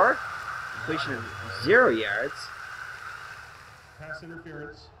 44. Completion of 0 yards. Pass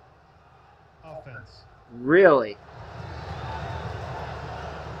interference. Offense. Really?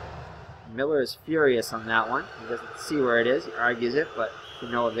 Miller is furious on that one. He doesn't see where it is. He argues it, but to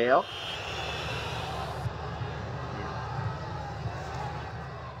no avail.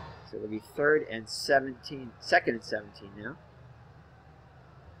 So it'll be 2nd and 17 now.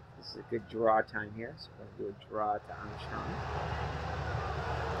 This is a good draw time here, so we're going to do a draw to Armstrong.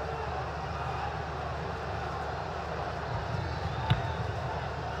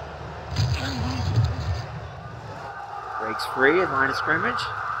 Breaks free at line of scrimmage.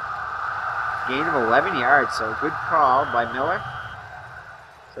 Gain of 11 yards, so a good call by Miller.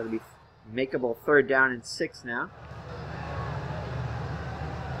 So it'll be makeable 3rd down and 6 now.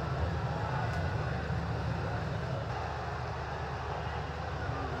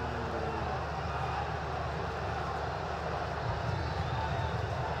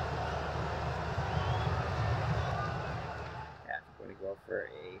 Yeah, I'm going to go for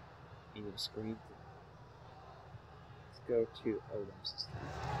a medium screen. Let's go to Odom's this time.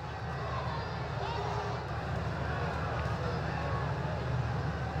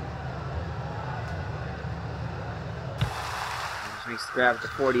 Just makes the grab at the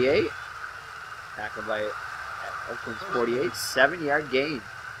 48. Tackled by at Oakland's 48. 7-yard gain.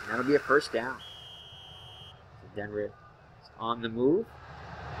 And that'll be a first down. So Denver is on the move.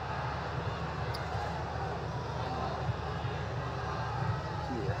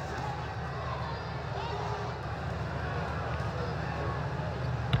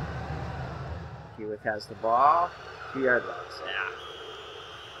 Hewitt has the ball. 2-yard loss. Yeah.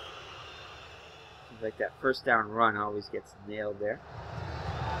 Seems like that first down run always gets nailed there.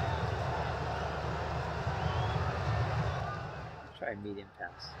 Try a medium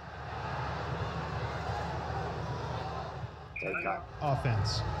pass.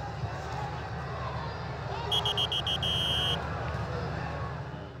 Offense.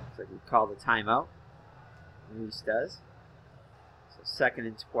 Looks like we call the timeout. Reese does. So 2nd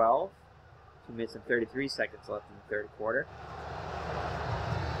and 12. 2 minutes and 33 seconds left in the third quarter.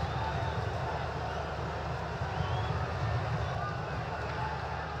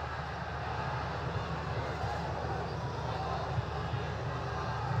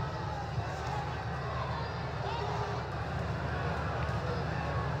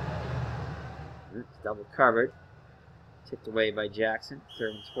 It's double covered. Tipped away by Jackson. 3rd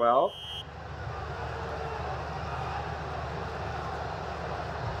and 12.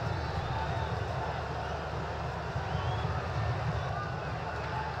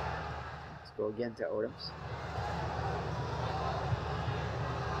 Go again to Odoms.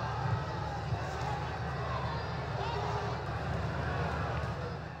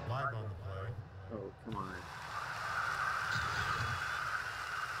 Flag on the play. Oh, come on.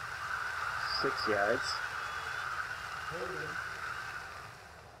 6 yards.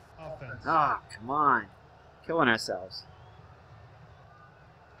 Offense. Ah, come on. Killing ourselves.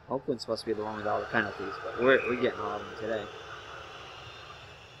 Oakland's supposed to be the one with all the penalties, but we're getting all of them today.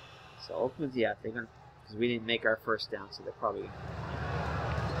 So Oakland's, yeah, they're gonna, because we didn't make our first down, so they're probably gonna.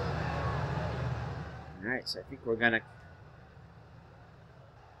 All right, so I think we're gonna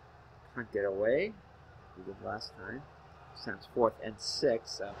punt it away. We did last time. This time's 4th and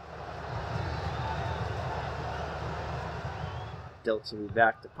 6. So Dilts will be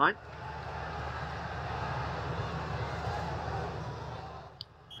back to punt.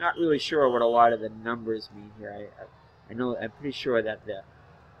 Not really sure what a lot of the numbers mean here. I know, I'm pretty sure that the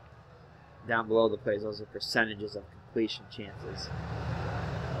down below the plays, those are percentages of completion chances.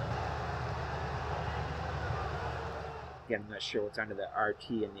 Again, I'm not sure what's under the RT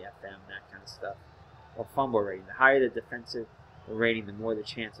and the FM, that kind of stuff. Or fumble rating. The higher the defensive rating, the more the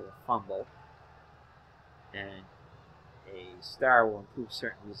chance of a fumble. And a star will improve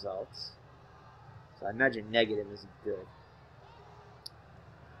certain results. So I imagine negative isn't good.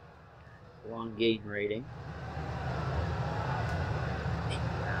 Long gain rating.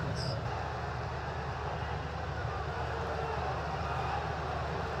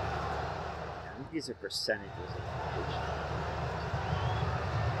 These are percentages of completion.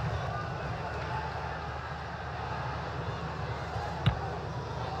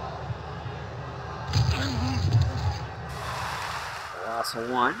 Loss of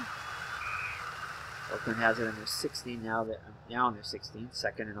 1. Oakland has it in their 16 now. Now in their 16,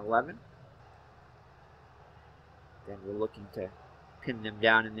 2nd and 11. Then we're looking to pin them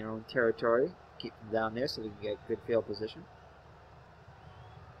down in their own territory, keep them down there so we can get good field position.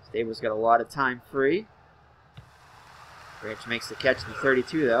 Stable's got a lot of time free. Branch makes the catch at the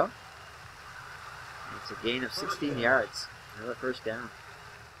 32, though. And it's a gain of 16 yards. Another first down.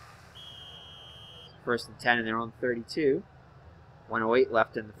 1st and 10 in their own 32. 1:08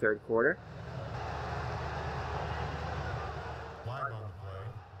 left in the third quarter. Flag on the play.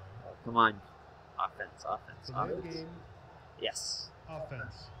 Oh, come on. Offense, offense, Delay offense. game. Yes.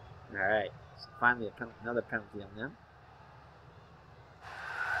 Offense. All right. So finally, another penalty on them.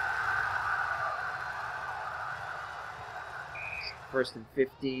 So 1st and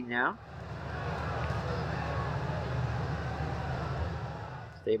 15 now.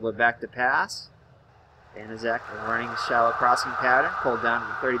 Stabler back to pass. Danizak running a shallow crossing pattern. Pulled down to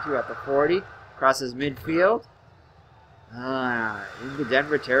the 32 at the 40. Crosses midfield. Into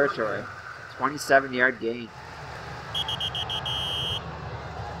Denver territory. 27-yard gain.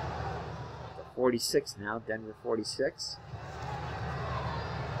 The 46 now. Denver 46.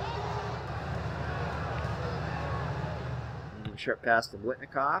 And a short pass to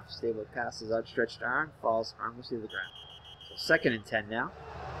Blitnikoff. Stabler passes outstretched arm. Falls harmlessly to the ground. So 2nd and 10 now.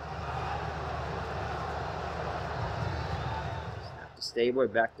 Stabler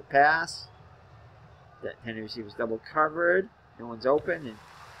back to pass. That Henry receiver's double covered. No one's open. And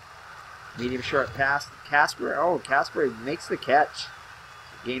medium short pass to Casper. Oh, Casper makes the catch.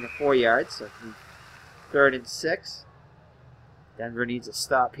 Gain of 4 yards. So 3rd and 6. Denver needs a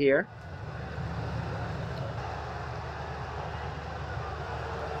stop here.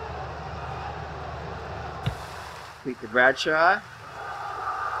 Complete to Bradshaw.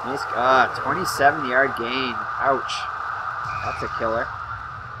 Nice. 27-yard gain. Ouch. That's a killer.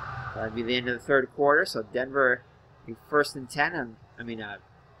 That'd be the end of the 3rd quarter. So Denver be 1st and 10.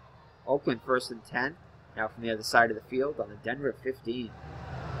 Oakland 1st and 10. Now from the other side of the field on the Denver 15.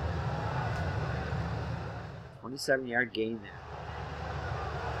 27-yard gain there.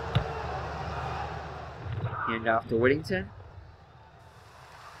 Hand off to Whittington.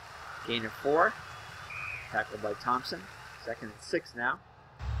 Gain of 4. Tackled by Thompson. 2nd and 6 now.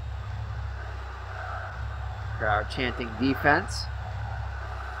 Crowd chanting defense.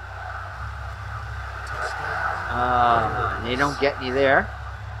 They don't get any there.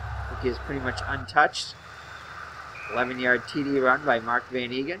 I think he's pretty much untouched. 11-yard TD run by Mark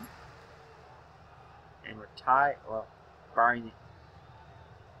Van Eegen. And we're tied, well, barring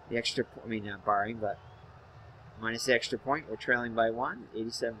the extra point, not barring, but minus the extra point, we're trailing by 1,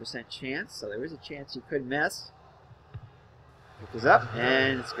 87% chance, so there is a chance you could miss. Pick is up,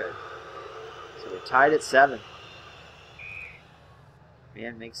 and it's good. So we're tied at 7.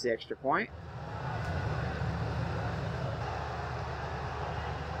 Man makes the extra point.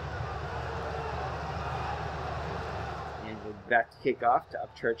 And we're back to kickoff to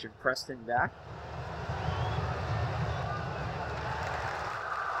Upchurch and Preston back.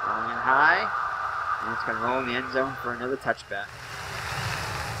 Long and high. And it's going to roll in the end zone for another touchback.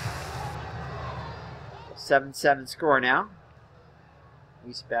 So 7-7 score now.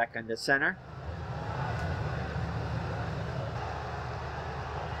 East back under center.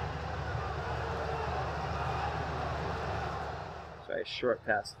 Try a short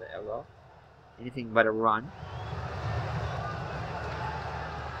pass to Elgo. Anything but a run.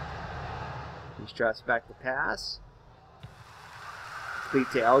 East drops back to pass.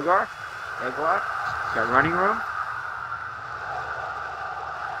 Complete to Elgar. Got running room.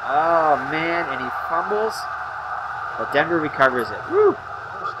 Oh, man, and he fumbles. But Denver recovers it. Woo!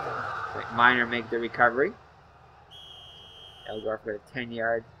 Minor make the recovery. Elgar got a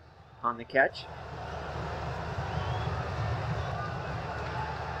 10-yard on the catch.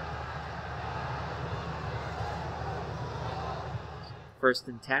 First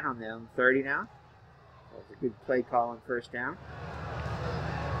and 10 on their own 30 now. That was a good play call on 1st down.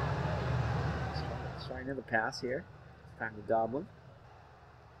 Let's try another pass here. Time to Dolbin.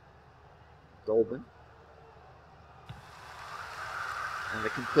 And the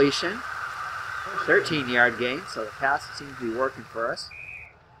completion. 13-yard gain, so the pass seems to be working for us.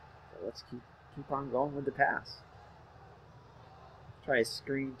 So let's keep on going with the pass. Try a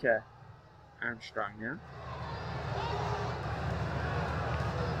screen to Armstrong now.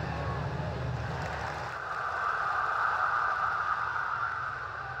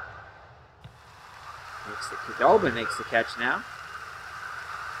 Dolbin makes the catch now.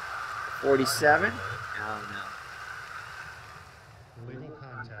 47. Oh no. Illegal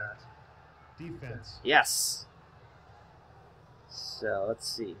contact. Defense. Yes. So let's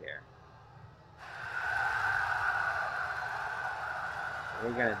see here.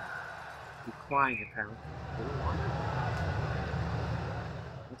 We're going to decline the penalty.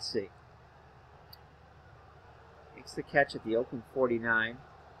 Let's see. Makes the catch at the Oakland 49.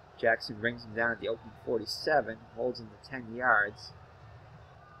 Jackson brings him down at the Oakland 47. Holds him to 10 yards.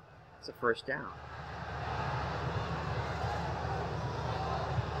 That's a 1st down.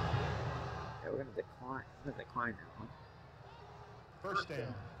 Yeah, we're going to decline. I'm going to decline that one. 1st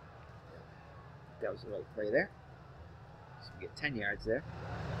down. That was the right play there. So we get 10 yards there.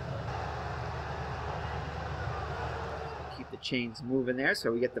 So keep the chains moving there.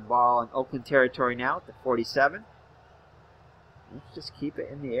 So we get the ball in Oakland territory now at the 47. Let's just keep it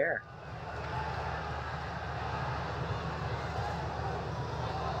in the air.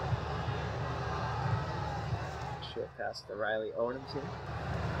 Short pass to Riley Odoms here.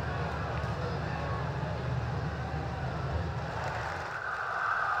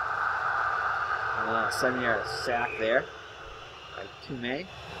 And a 7-yard sack there by Toomey.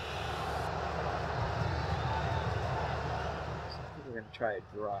 So I think we're going to try a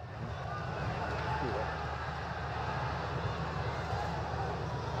draw.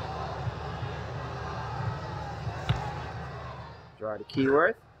 Draw to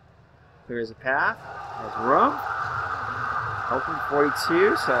Keyworth. Clears a path. Has room. Oakland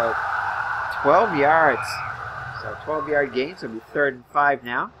 42, so 12 yards. So 12-yard gain, so it'll be 3rd and 5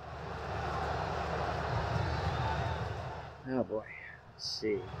 now. Oh boy, let's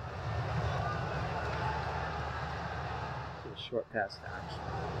see. A short pass to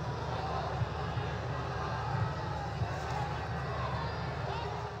Armstrong.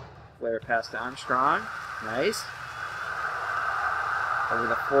 Flare pass to Armstrong. Nice. Over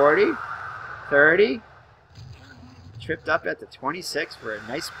the 40. 30. Tripped up at the 26 for a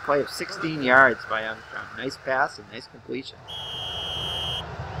nice play of 16 yards by Armstrong. Nice pass and nice completion.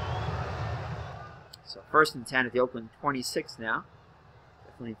 So 1st and 10 at the Oakland 26 now.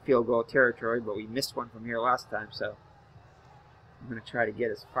 Definitely field goal territory, but we missed one from here last time, so I'm going to try to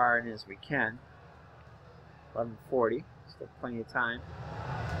get as far in as we can. 11:40. Still plenty of time.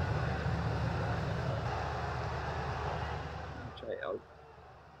 Try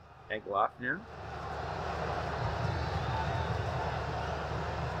Egloff now.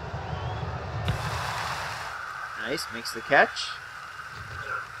 Nice, makes the catch.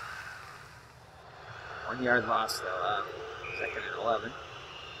 1 yard loss though. 2nd and 11.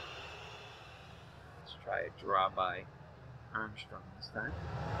 Let's try a draw by Armstrong this time.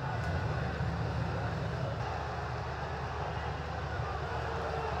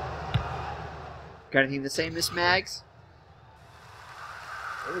 Got anything to say, Miss Mags?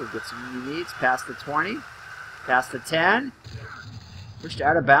 Oh, get some new needs. Past the 20. Past the 10. Pushed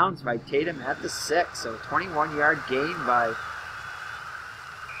out of bounds by Tatum at the 6. So 21-yard gain by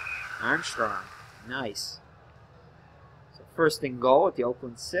Armstrong. Nice. So 1st and goal at the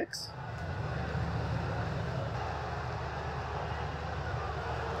Oakland 6.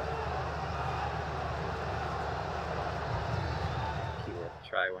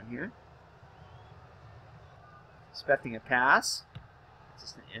 Try one here. Expecting a pass.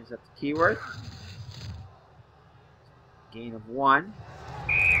 Just ends up to Keyworth. Gain of 1.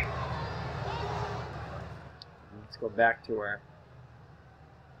 Let's go back to our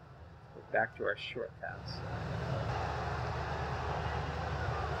short pass.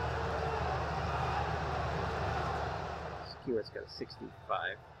 Keyworth's got a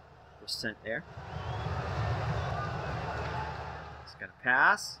 65% there. Gonna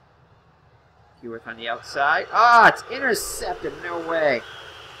pass. Keyworth on the outside. Ah, it's intercepted. No way.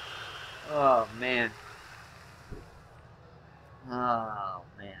 Oh, man. Oh,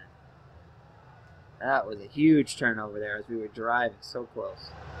 man. That was a huge turnover there as we were driving so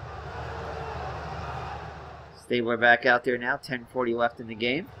close. Stabler back out there now. 10:40 left in the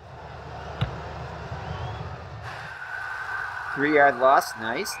game. 3-yard loss.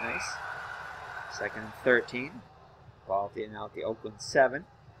 Nice, nice. 2nd and 13. Ball now at the Oakland 7.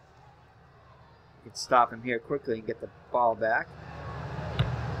 You can stop him here quickly and get the ball back.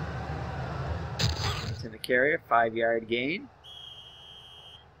 It's in the carrier, 5-yard gain.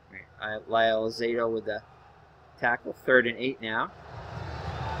 Lyle Zato with the tackle, 3rd and 8 now.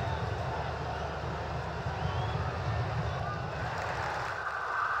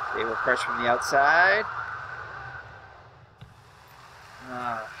 They will press from the outside.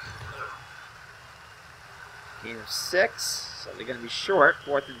 Gain of 6, so they're going to be short,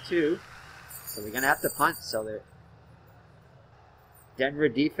 4th and 2. So they're going to have to punt. So the Denver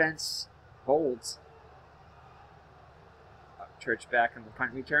defense holds. Church back on the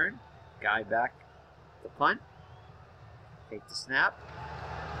punt return. Guy back the punt. Take the snap.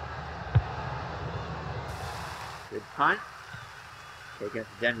 Good punt. Taking it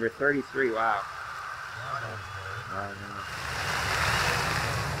to Denver 33. Wow. Oh,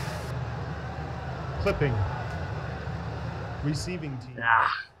 no. Clipping. Receiving team.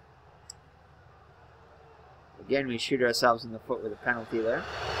 Again, we shoot ourselves in the foot with a penalty there.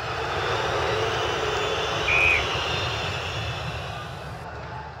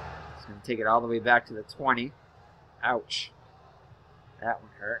 It's going to take it all the way back to the 20. Ouch. That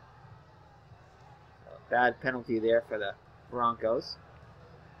one hurt. So a bad penalty there for the Broncos.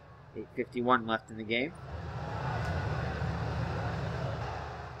 8:51 left in the game.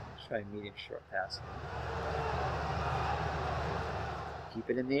 Let's try a medium short pass. Keep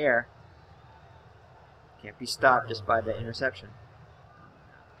it in the air. Can't be stopped just by the interception.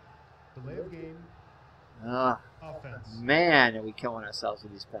 Delay of game. Offense. Man, are we killing ourselves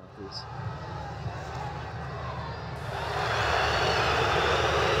with these penalties.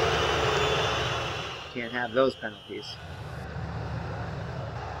 Can't have those penalties.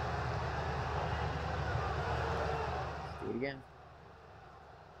 Let's do it again.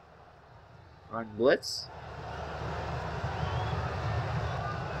 Run blitz.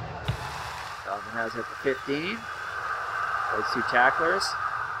 Dalvin has it at the 15. Those 2 tacklers.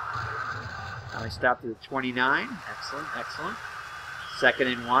 Now we stopped at the 29. Excellent, excellent. 2nd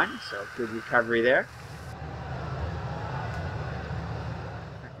and 1, so good recovery there.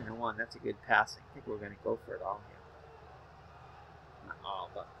 one. That's a good passing. I think we're going to go for it all here. Not all,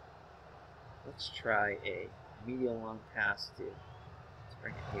 but let's try a medium long pass to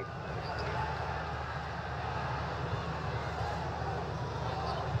bring it here from Moses here.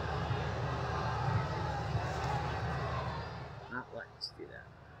 Not letting us do that.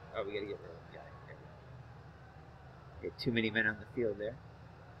 Oh, we got to get rid of the guy. There we go. Get too many men on the field there.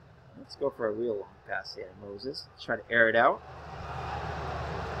 Let's go for a real long pass here to Moses. Let's try to air it out.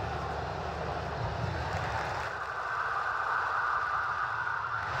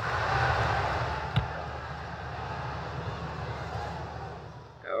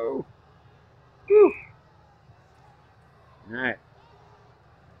 Go. Woo. All right.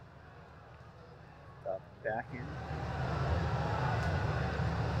 Stop back in.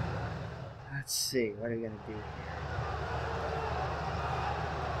 Let's see. What are we going to do here?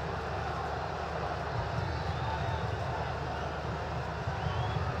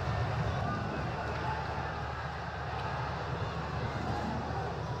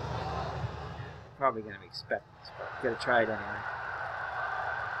 Probably going to be expecting this, but I'm going to try it anyway.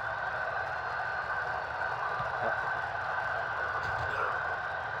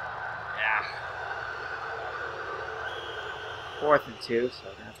 Yeah. 4th and 2, so I'm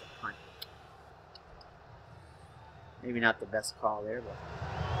going to have to punt. Maybe not the best call there, but...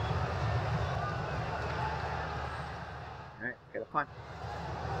 Alright, got a punt.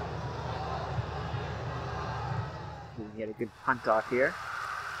 We can get a good punt off here.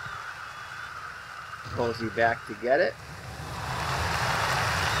 Pulls you back to get it.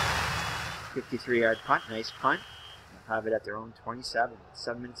 53-yard punt. Nice punt. They'll have it at their own 27.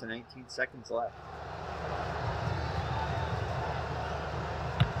 7 minutes and 19 seconds left.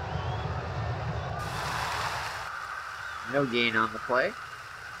 No gain on the play.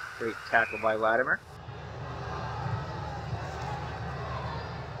 Great tackle by Latimer.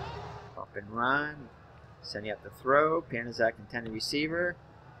 Up and run. Sending up the throw. Panizak intended receiver.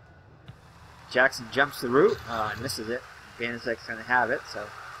 Jackson jumps the route, and misses it. Banaszak's going to have it, so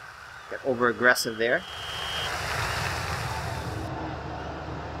got over-aggressive there.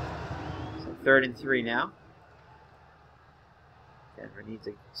 So 3rd and 3 now. Denver needs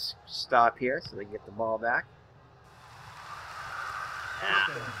a stop here so they can get the ball back.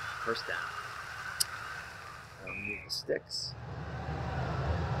 First down. They'll move the sticks.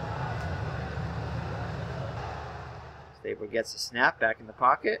 Stabler gets the snap back in the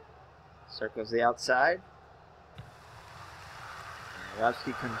pocket. Circles the outside. And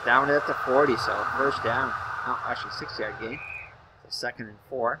Rovsky comes down at the 40, so first down. No, actually 6-yard gain. So 2nd and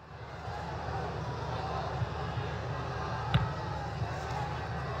 4.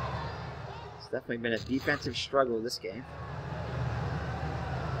 It's definitely been a defensive struggle this game.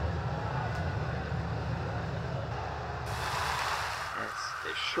 And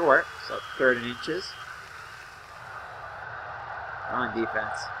they're short, so 3rd and inches. On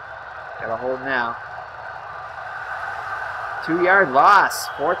defense. Got a hold now. 2-yard loss.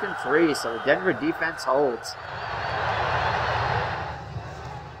 4th and 3. So the Denver defense holds.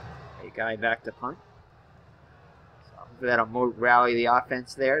 A guy back to punt. So hopefully that'll rally the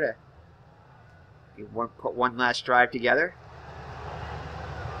offense there to put one last drive together.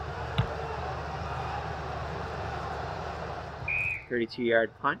 A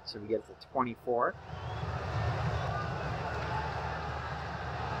 32-yard punt. So we get to 24.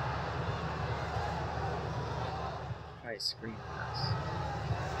 Screen pass.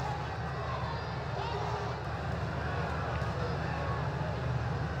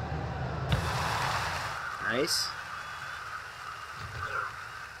 Nice.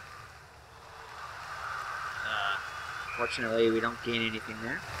 Fortunately, we don't gain anything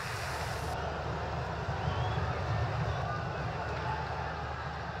there.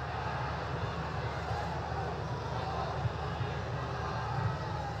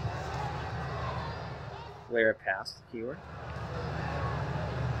 Flare pass to Keyword.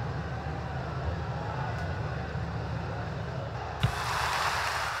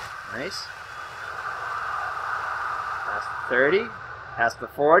 Nice. Past the 30. Past the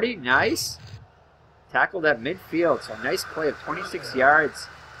 40. Nice. Tackled at midfield. So a nice play of 26 yards.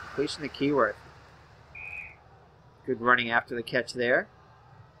 Completion to Keyword. Good running after the catch there.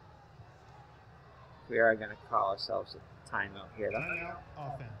 We are going to call ourselves a timeout here, though.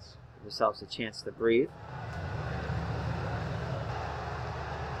 Timeout offense. Give ourselves a chance to breathe.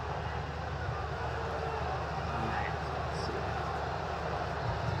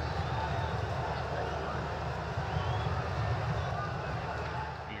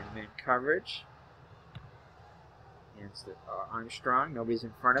 Man coverage. Against Armstrong. Nobody's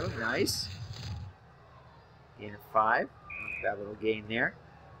in front of him. Nice. Gain of 5. That little gain there.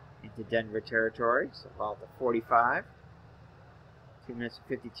 into Denver territory. So ball at the 45. 2 minutes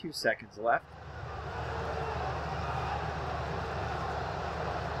and 52 seconds left.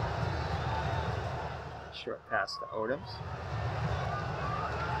 Short pass to Odoms.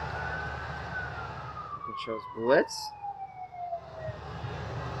 Oakland shows blitz.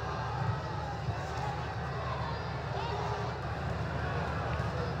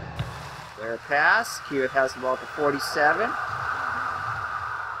 Clear pass. Kiewit has the ball at the 47.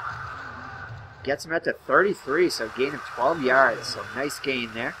 Gets him at the 33, so gain of 12 yards. So nice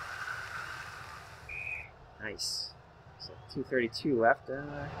gain there. Nice. So 2:32 left.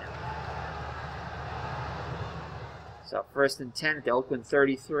 No. So 1st and 10 at the Oakland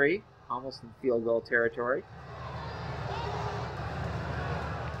 33. Almost in field goal territory.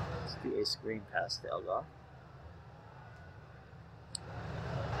 Let's do a screen pass to Elgoff.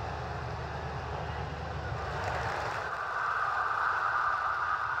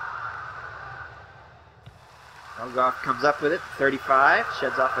 Elgoff comes up with it, 35,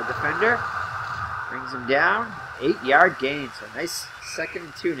 sheds off a defender, brings him down, 8-yard gain, so nice 2nd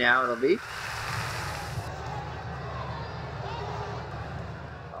and 2 now it'll be.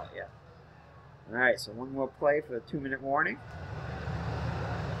 Oh yeah. Alright, so one more play for the 2-minute warning.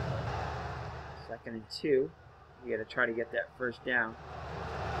 2nd and 2, we gotta try to get that first down.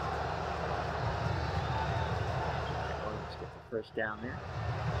 Let's get the first down there.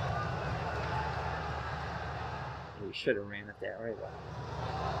 We should have ran it that way, but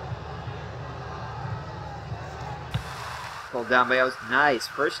pulled down by O's. Nice,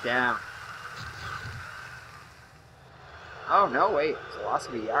 first down. Oh no, wait, it's a loss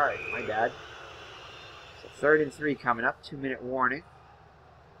of a yard. My bad. So 3rd and 3 coming up. 2-minute warning.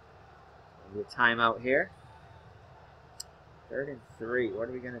 We'll get a timeout here. 3rd and 3. What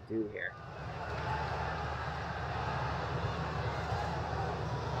are we gonna do here?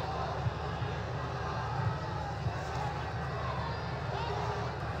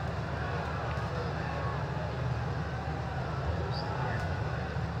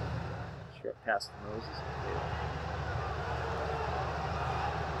 Past Moses.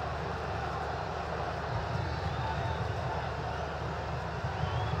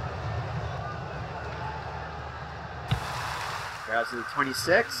 Grabs to the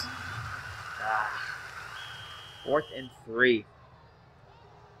 26. 4th and 3.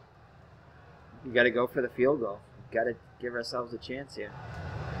 We got to go for the field goal. We've got to give ourselves a chance here.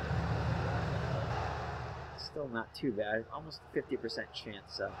 Still not too bad. Almost 50%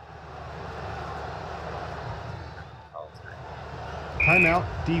 chance, so. Timeout,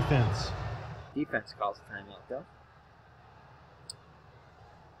 defense. Defense calls a timeout, though.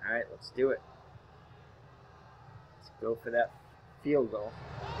 All right, let's do it. Let's go for that field goal.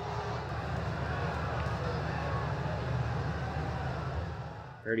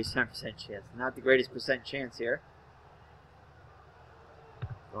 %37 chance. Not the greatest percent chance here.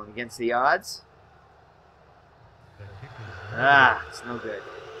 Going against the odds. It's no good.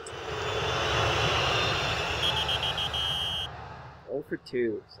 0 for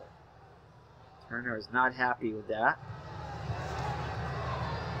 2. So Turner is not happy with that.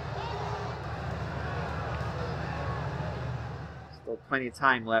 Still plenty of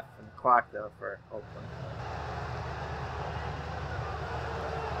time left from the clock, though, for Oakland.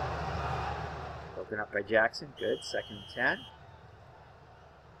 Broken up by Jackson. Good. 2nd and 10.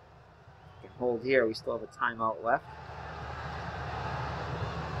 We can hold here. We still have a timeout left.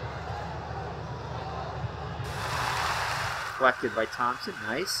 Deflected by Thompson.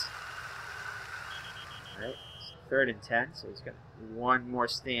 Nice. All right. 3rd and 10. So he's got one more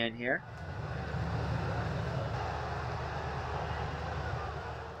stand here.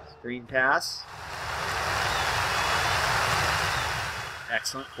 Screen pass.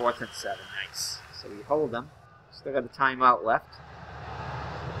 Excellent. 4th and 7. Nice. So we hold them. Still got the timeout left.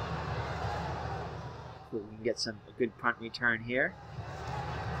 We can get a good punt return here.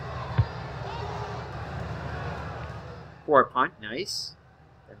 4 punt. Nice.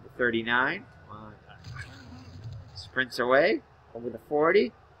 Then the 39. Come on. Sprints away. Over the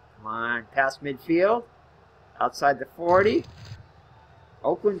 40. Come on. Past midfield. Outside the 40.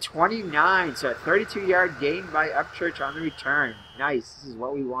 Oakland 29. So a 32-yard gain by Upchurch on the return. Nice. This is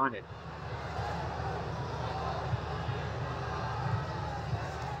what we wanted.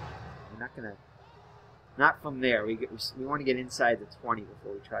 We're not going to... Not from there. We want to get inside the 20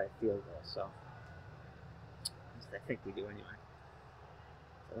 before we try a field goal. So I think we do anyway.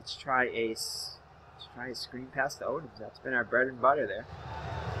 So let's try a screen pass to Odoms. That's been our bread and butter there.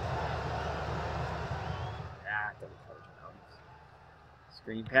 Double coverage on Odoms.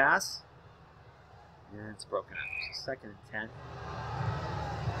 Screen pass. And it's broken up. So 2nd and 10.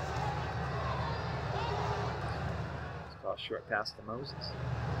 Ball short pass to Moses.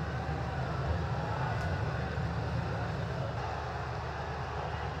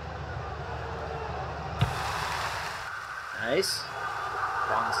 Nice.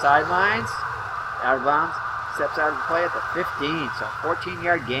 Down the sidelines. Out of bounds. Steps out of the play at the 15. So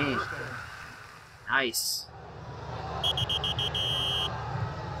 14-yard gain. Nice.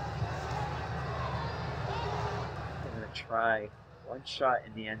 I'm going to try one shot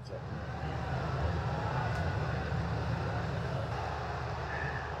in the end zone.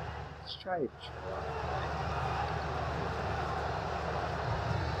 Let's try a draw.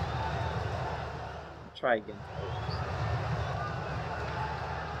 Try again.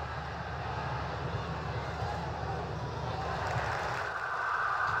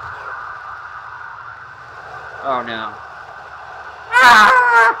 Oh no. Ah!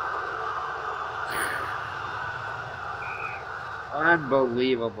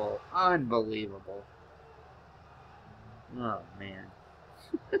 Unbelievable. Unbelievable. Oh man.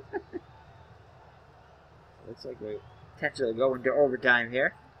 Looks like we potentially go into overtime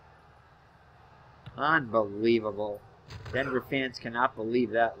here. Unbelievable. Denver fans cannot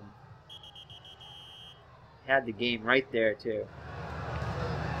believe that one. Had the game right there too.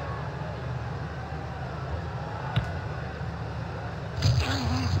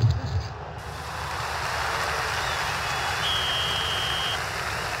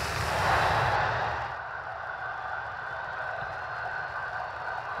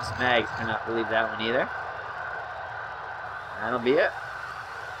 Mags cannot believe that one either. That'll be it.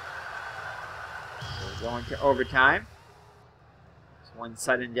 So we're going to overtime. It's one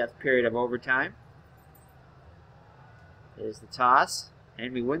sudden death period of overtime. There's the toss.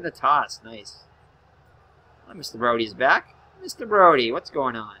 And we win the toss. Nice. Oh, Mr. Brody's back. Mr. Brody, what's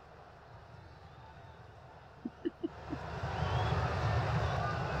going on?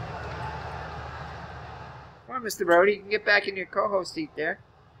 Come on, Mr. Brody. You can get back in your co-host seat there.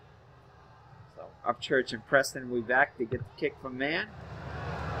 Upchurch and Preston will be back to get the kick from man.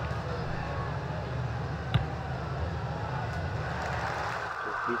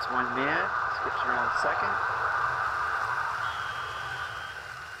 Just beats one man. Switch around second.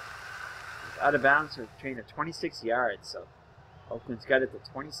 He's out of bounds for a train of 26 yards, so Oakland's got it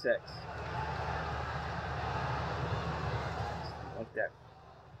to 26. Like that.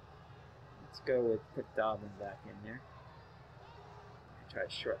 Let's go with put Dobbin back in there. Try a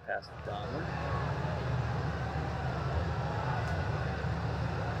short pass to Dobbin.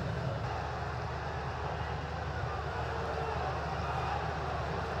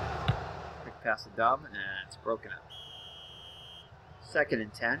 Quick pass to Dobbin, and it's broken up. 2nd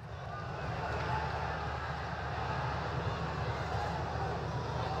and 10.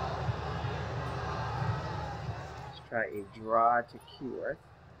 Let's try a draw to Keyworth.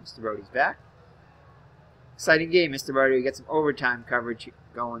 Mr. Brody's back. Exciting game, Mr. Brody. We get some overtime coverage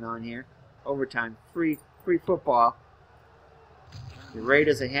going on here. Overtime, free football. The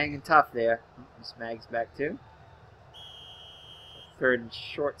Raiders are hanging tough there. Miss Mag's back too. 3rd and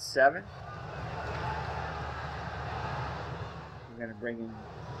short 7. We're gonna bring in.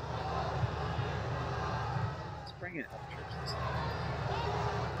 Let's bring in Upchurch this time.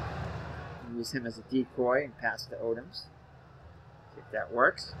 Use him as a decoy and pass to Odoms. See if that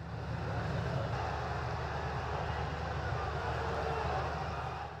works.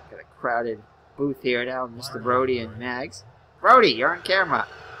 Crowded booth here now, Mr. Brody and Mags. Brody, you're on camera.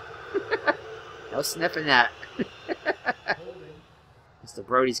 No sniffing that. Mr.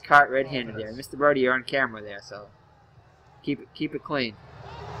 Brody's caught red-handed there. Mr. Brody, you're on camera there, so keep it clean.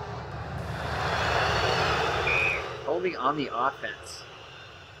 Holding on the offense.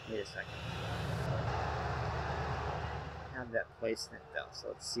 Wait a second. Have that play snipped out, so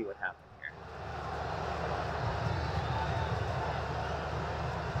let's see what happened here.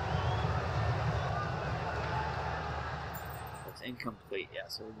 Incomplete, yeah,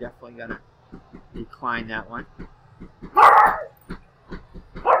 so we're definitely gonna decline that one.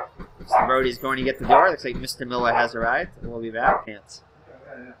 Mr. Brody's going to get the door. Looks like Mr. Miller has arrived. We'll be back.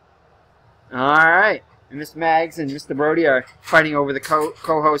 Alright. Miss Mags and Mr. Brody are fighting over the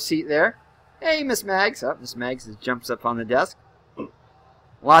co-host seat there. Hey, Miss Mags. Oh, Miss Mags jumps up on the desk.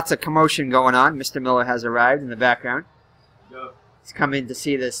 Lots of commotion going on. Mr. Miller has arrived in the background. He's come in to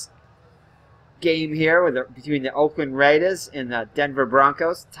see this game here between the Oakland Raiders and the Denver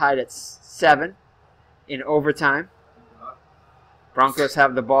Broncos, tied at 7 in overtime. Broncos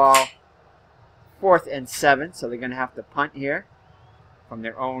have the ball 4th and 7, so they're going to have to punt here from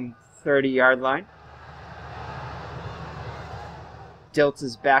their own 30-yard line. Dilts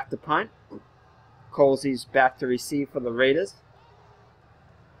is back to punt. Colsey's back to receive for the Raiders.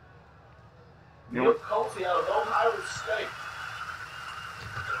 Neil Cozy out of Ohio State.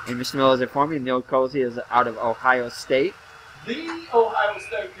 And Mr. Miller is informing me Neil Cozy is out of Ohio State. The Ohio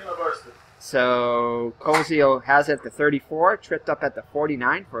State University. So Cozy has it at the 34, tripped up at the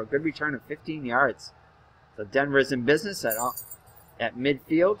 49 for a good return of 15 yards. So Denver is in business at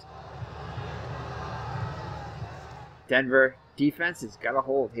midfield. Denver defense has got a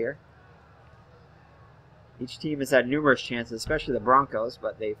hold here. Each team has had numerous chances, especially the Broncos,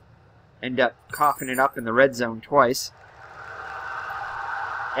 but they end up coughing it up in the red zone twice.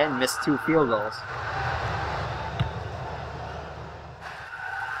 And missed 2 field goals.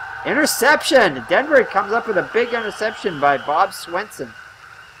 Interception! Denver comes up with a big interception by Bob Swenson.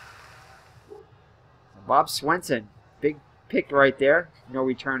 Bob Swenson, big pick right there. No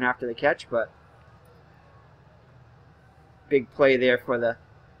return after the catch, but big play there for the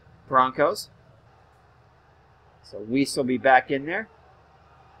Broncos. So Weiss will be back in there.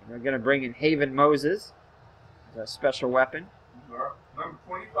 And we're going to bring in Haven Moses as our special weapon. Number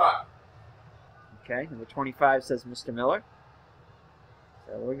 25. Okay, number 25 says Mr. Miller.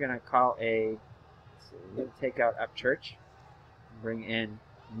 So we're going to call we're going to take out Upchurch. Bring in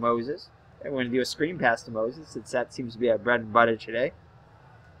Moses. And we're going to do a screen pass to Moses, since that seems to be our bread and butter today.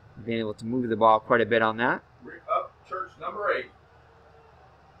 Being able to move the ball quite a bit on that. Upchurch number 8.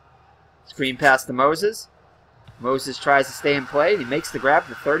 Screen pass to Moses. Moses tries to stay in play, and he makes the grab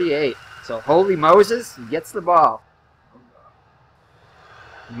for 38. So holy Moses, he gets the ball.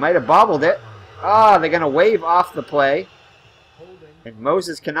 He might have bobbled it. Ah, they're going to wave off the play. And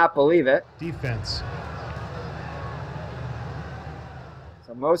Moses cannot believe it. Defense.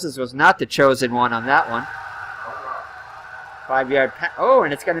 So Moses was not the chosen one on that one. 5-yard oh,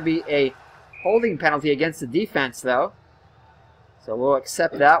 and it's going to be a holding penalty against the defense, though. So we'll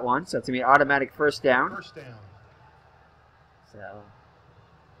accept that one. So it's going to be an automatic first down. First down. So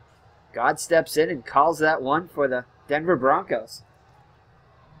God steps in and calls that one for the Denver Broncos.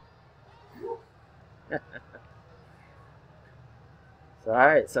 So, all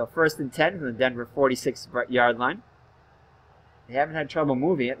right, so 1st and 10 from the Denver 46-yard line. They haven't had trouble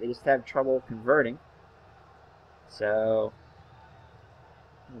moving it. They just have trouble converting. So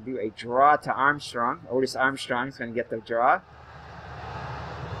we'll do a draw to Armstrong. Otis Armstrong is going to get the draw.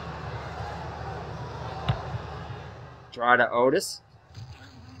 Draw to Otis.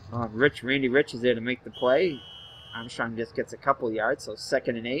 Randy Rich is there to make the play. Armstrong just gets a couple yards, so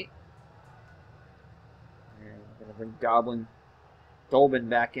 2nd and 8. And we're going to bring Dolbin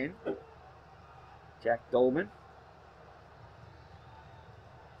back in. Jack Dolbin.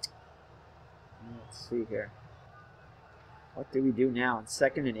 Let's see here. What do we do now on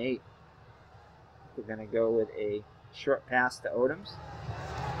 2nd and 8? We're going to go with a short pass to Odoms.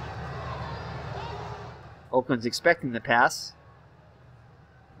 Oakland's expecting the pass.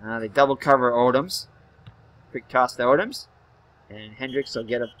 They double cover Odoms. Quick toss to Odoms. And Hendricks will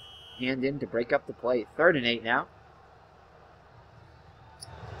get a hand in to break up the play. 3rd and 8 now.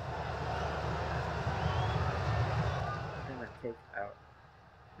 Take out.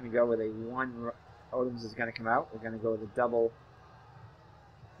 Let me go with a one. Odoms is going to come out. We're going to go with a double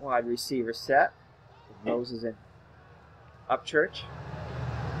wide receiver set with Moses and Upchurch.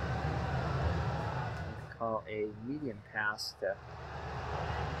 Call a medium pass to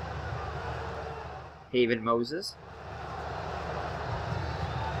Haven Moses.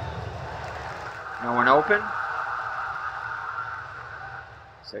 No one open.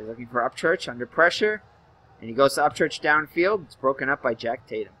 So he's looking for Upchurch under pressure. And he goes to Upchurch downfield. It's broken up by Jack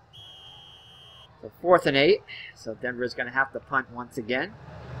Tatum. So 4th and 8. So Denver's going to have to punt once again.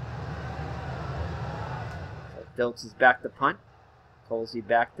 So Dilts is back to punt. Colsey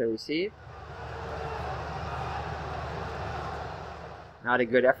back to receive. Not a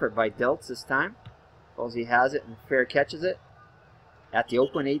good effort by Dilts this time. Colsey has it and fair catches it at the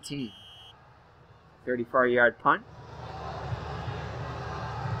Oakland 18. 34-yard punt.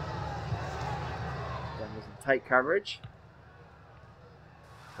 Tight coverage.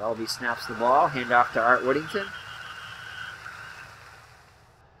 Selby snaps the ball. Hand off to Art Whittington.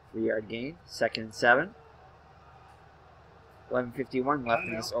 3-yard gain. 2nd and 7. 11:51 left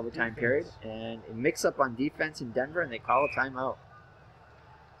in this overtime period. And a mix-up on defense in Denver, and they call a timeout.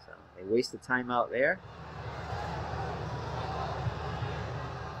 So they waste the timeout there.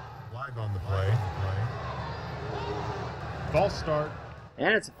 Flag on the play. False start.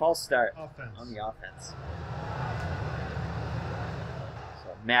 And it's a false start Offense. on the offense. So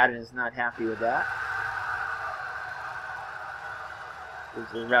Madden is not happy with that.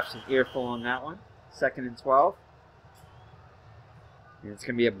 Gives the refs an earful on that one. 2nd and 12. And it's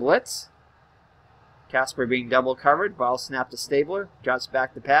going to be a blitz. Casper being double covered. Ball snapped to Stabler. Drops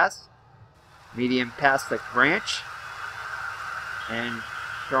back to pass. Medium past the Branch. And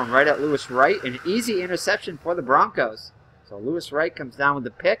thrown right at Lewis Wright. An easy interception for the Broncos. So Lewis Wright comes down with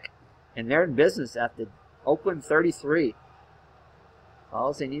the pick. And they're in business at the Oakland 33.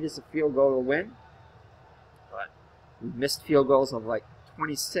 All they need is a field goal to win. But we missed field goals of like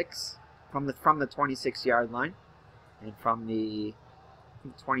 26 from the 26-yard line. And from the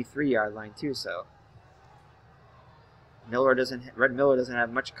 23-yard line too, so Red Miller doesn't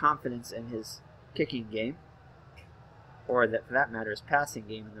have much confidence in his kicking game, or that for that matter his passing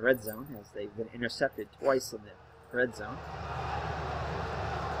game in the red zone, as they've been intercepted twice in the red zone.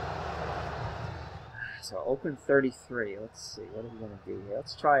 So Oakland 33. Let's see, what are we gonna do here?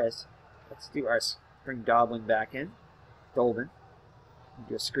 Let's do our bring Dolbin back in. Dolbin.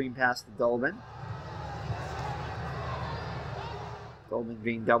 Do a screen pass to Dolbin. Dolbin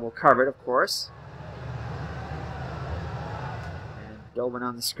being double covered, of course. And Dolbin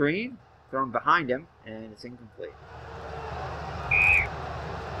on the screen, thrown behind him, and it's incomplete.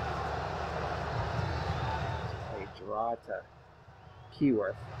 A draw to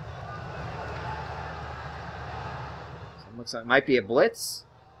Keyworth. So it looks like it might be a blitz.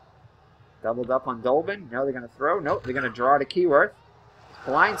 Doubled up on Dolbin. Now they're going to throw. Nope, they're going to draw to Keyworth.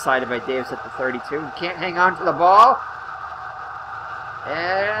 Blindsided by Davis at the 32. He can't hang on to the ball.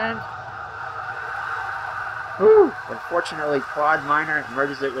 And unfortunately, Claude Minor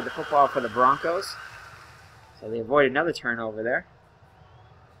merges it with the football for the Broncos. So they avoid another turnover there.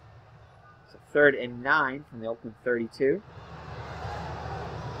 So 3rd and 9 from the Oakland 32.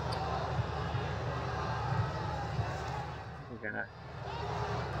 We're going to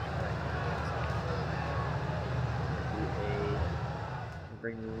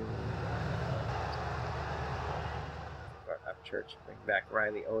bring Upchurch, bring back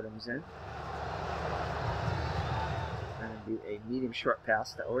Riley Odoms in. And do a medium short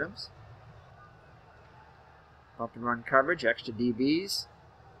pass to Odoms. Bump and run coverage, extra DBs.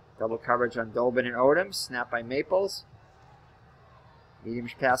 Double coverage on Dolbin and Odoms. Snap by Maples. Medium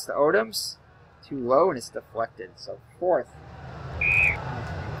pass to Odoms. Too low and it's deflected. So 4th. You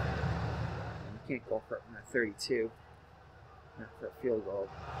can't go for it from that 32. Not for a field goal.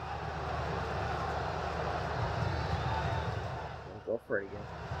 Go for it again.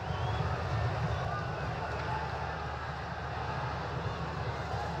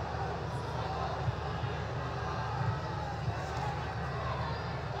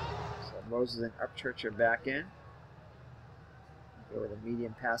 So Moses and Upchurch are back in. Go with a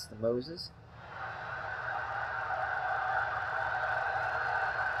medium pass to Moses.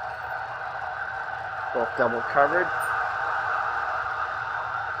 Both double covered.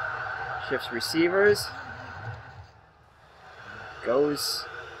 Shifts receivers. Goes,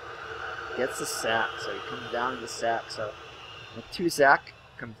 gets the sack, so he comes down with the sack. So with 2 sack,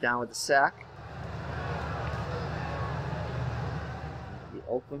 comes down with the sack. The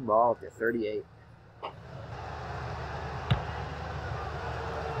Oakland ball at the 38.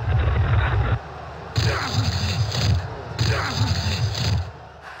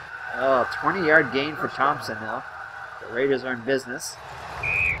 Oh, 20-yard gain for Thompson now. The Raiders are in business.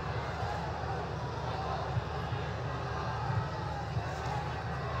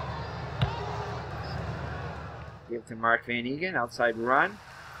 Give to Mark Van Egan, outside run.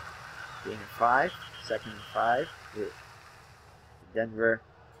 Gain of 5, 2nd and 5. Denver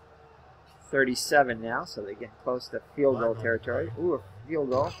 37 now, so they're getting close to field goal territory. Ooh, a field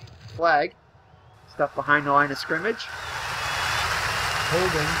goal. Flag. Stuff behind the line of scrimmage.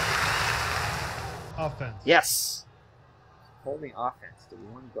 Holding. Offense. Yes. Holding offense. Do we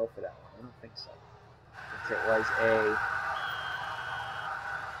want to go for that one? I don't think so. I think it was a...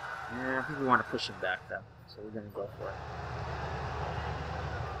 Yeah, I think we want to push him back though. So we're going to go for it.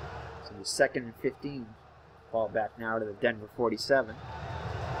 So the 2nd and 15. Ball back now to the Denver 47.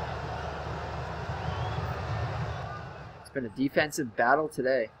 It's been a defensive battle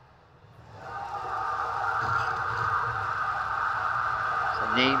today. So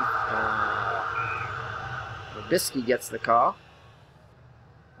Robisky gets the call.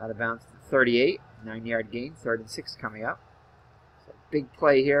 Out of bounds to 38. 9-yard gain. 3rd and 6 coming up. So big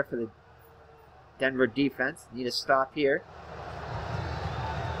play here for the Denver defense. Need a stop here.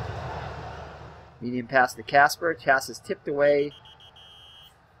 Medium pass to Casper. Pass is tipped away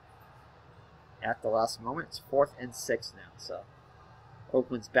at the last moment. It's 4th and 6 now. So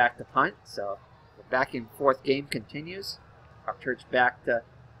Oakland's back to punt. So the back in 4th game continues. Upchurch back to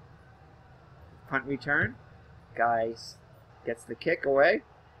punt return. Guys gets the kick away.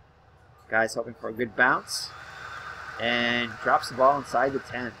 Guys hoping for a good bounce. And drops the ball inside the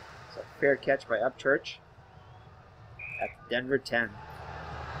 10. So fair catch by Upchurch at the Denver 10.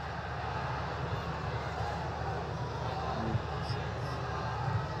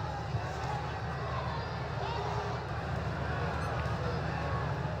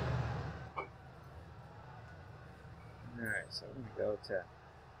 to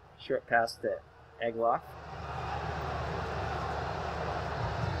short pass to Egloff.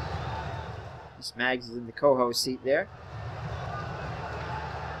 Miss Maggs is in the co-host seat there.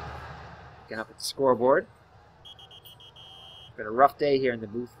 Looking up at the scoreboard. It's been a rough day here in the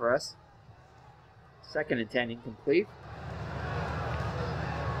booth for us. 2nd and 10 incomplete.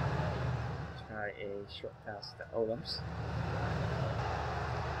 Try a short pass to Odoms.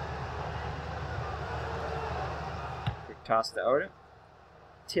 Quick toss to Odom.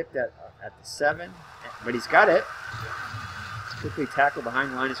 Tipped at the 7, but he's got it. Quickly tackled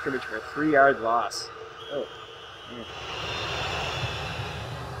behind the line of scrimmage for a 3-yard loss. Oh, man.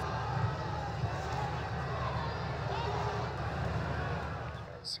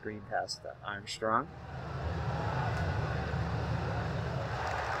 Screen pass to Armstrong.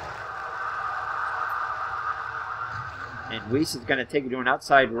 And Weiss is going to take it to an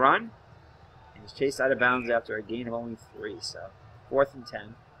outside run. And he's chased out of bounds after a gain of only 3. So 4th and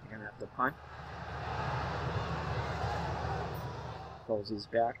 10. You're going to have to punt. Posey's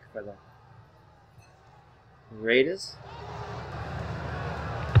back for the Raiders.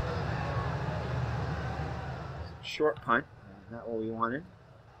 Short punt. Not what we wanted.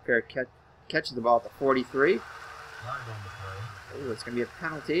 Fair catches the ball at the 43. Oh, it's going to be a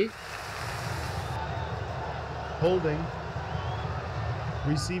penalty. Holding.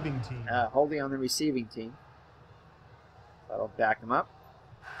 Receiving team. Holding on the receiving team. That'll back him up.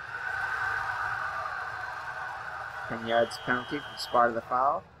 10 yards penalty from the spot of the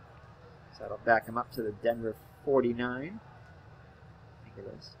foul. So that'll back him up to the Denver 49. I think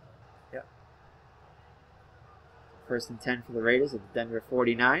it is. Yep. 1st and 10 for the Raiders at the Denver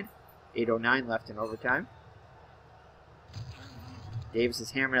 49. 8:09 left in overtime. Davis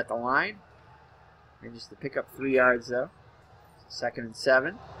is hammering at the line. Manages to pick up 3 yards though. 2nd and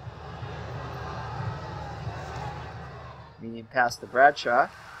 7. Medium pass to Bradshaw.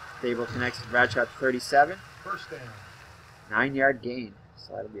 Stable connects to Bradshaw at 37. First down. 9-yard gain.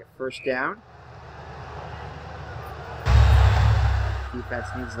 So that'll be a first down. Defense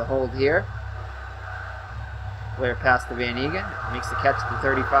needs the hold here. Flare pass to Van Egan. Makes the catch to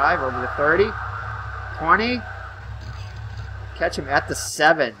 35, over the 30. 20. Catch him at the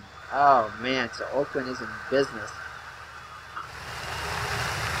 7. Oh, man. So Oakland is in business.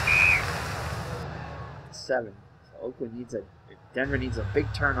 7. So Oakland needs Denver needs a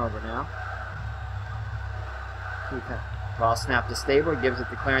big turnover now. Ball snap to Stable. Gives it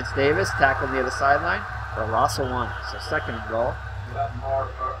to Clarence Davis. Tackled near the sideline for a loss of 1. So 2nd and goal. You got Marv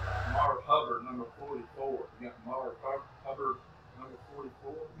Hubbard, number 44. You got Marv Hubbard, number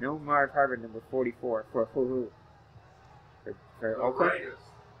 44. No Marv Hubbard, number 44. For who? For The Oakland? Raiders.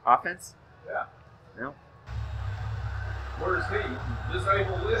 Offense? Yeah. No. Where is he?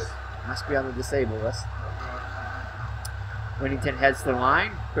 Disabled list? Must be on the disabled list. Okay. Whittington heads to the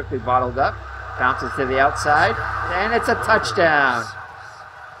line. Quickly bottled up. Bounces to the outside. And it's a touchdown.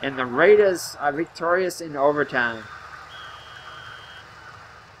 And the Raiders are victorious in overtime.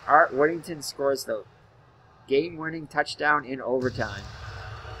 Art Whittington scores the game-winning touchdown in overtime.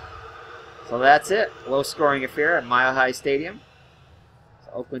 So that's it. Low-scoring affair at Mile High Stadium.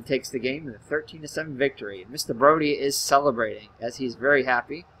 So Oakland takes the game in a 13-7 victory. And Mr. Brody is celebrating, as he's very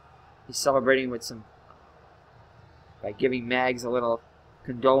happy. He's celebrating with by giving Maggs a little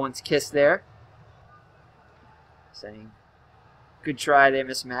condolence kiss there. Saying, good try there,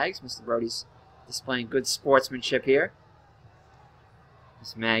 Miss Maggs. Mr. Brody's displaying good sportsmanship here.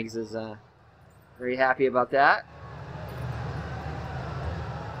 Miss Maggs is very happy about that.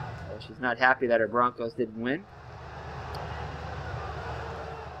 She's not happy that her Broncos didn't win.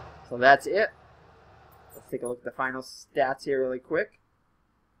 So that's it. Let's take a look at the final stats here really quick.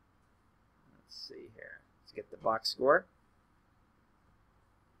 Let's see here. Let's get the box score.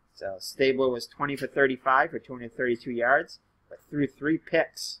 So Stabler was 20 for 35 for 232 yards, but threw 3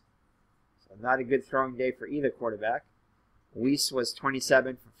 picks. So not a good throwing day for either quarterback. Weiss was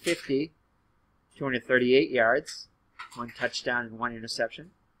 27 for 50, 238 yards, 1 touchdown and 1 interception.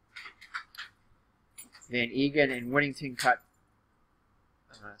 Van Egan and Whittington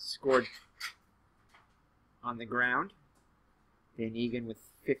scored on the ground. Van Egan with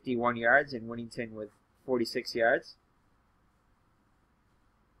 51 yards and Whittington with 46 yards.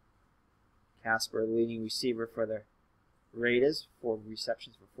 Casper, the leading receiver for the Raiders, 4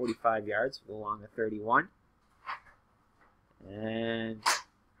 receptions for 45 yards with a long of 31. And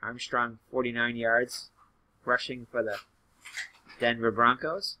Armstrong, 49 yards rushing for the Denver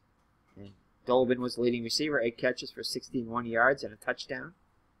Broncos. And Dolbin was the leading receiver, 8 catches for 61 yards and a touchdown.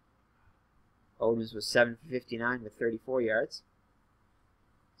 Odoms was 7 for 59 with 34 yards.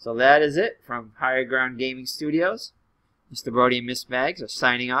 So that is it from Higher Ground Gaming Studios. Mr. Brody and Miss Mags are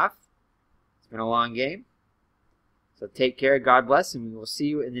signing off. It's been a long game. So take care, God bless, and we will see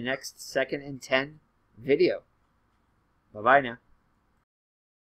you in the next 2nd and 10 video. Bye-bye now.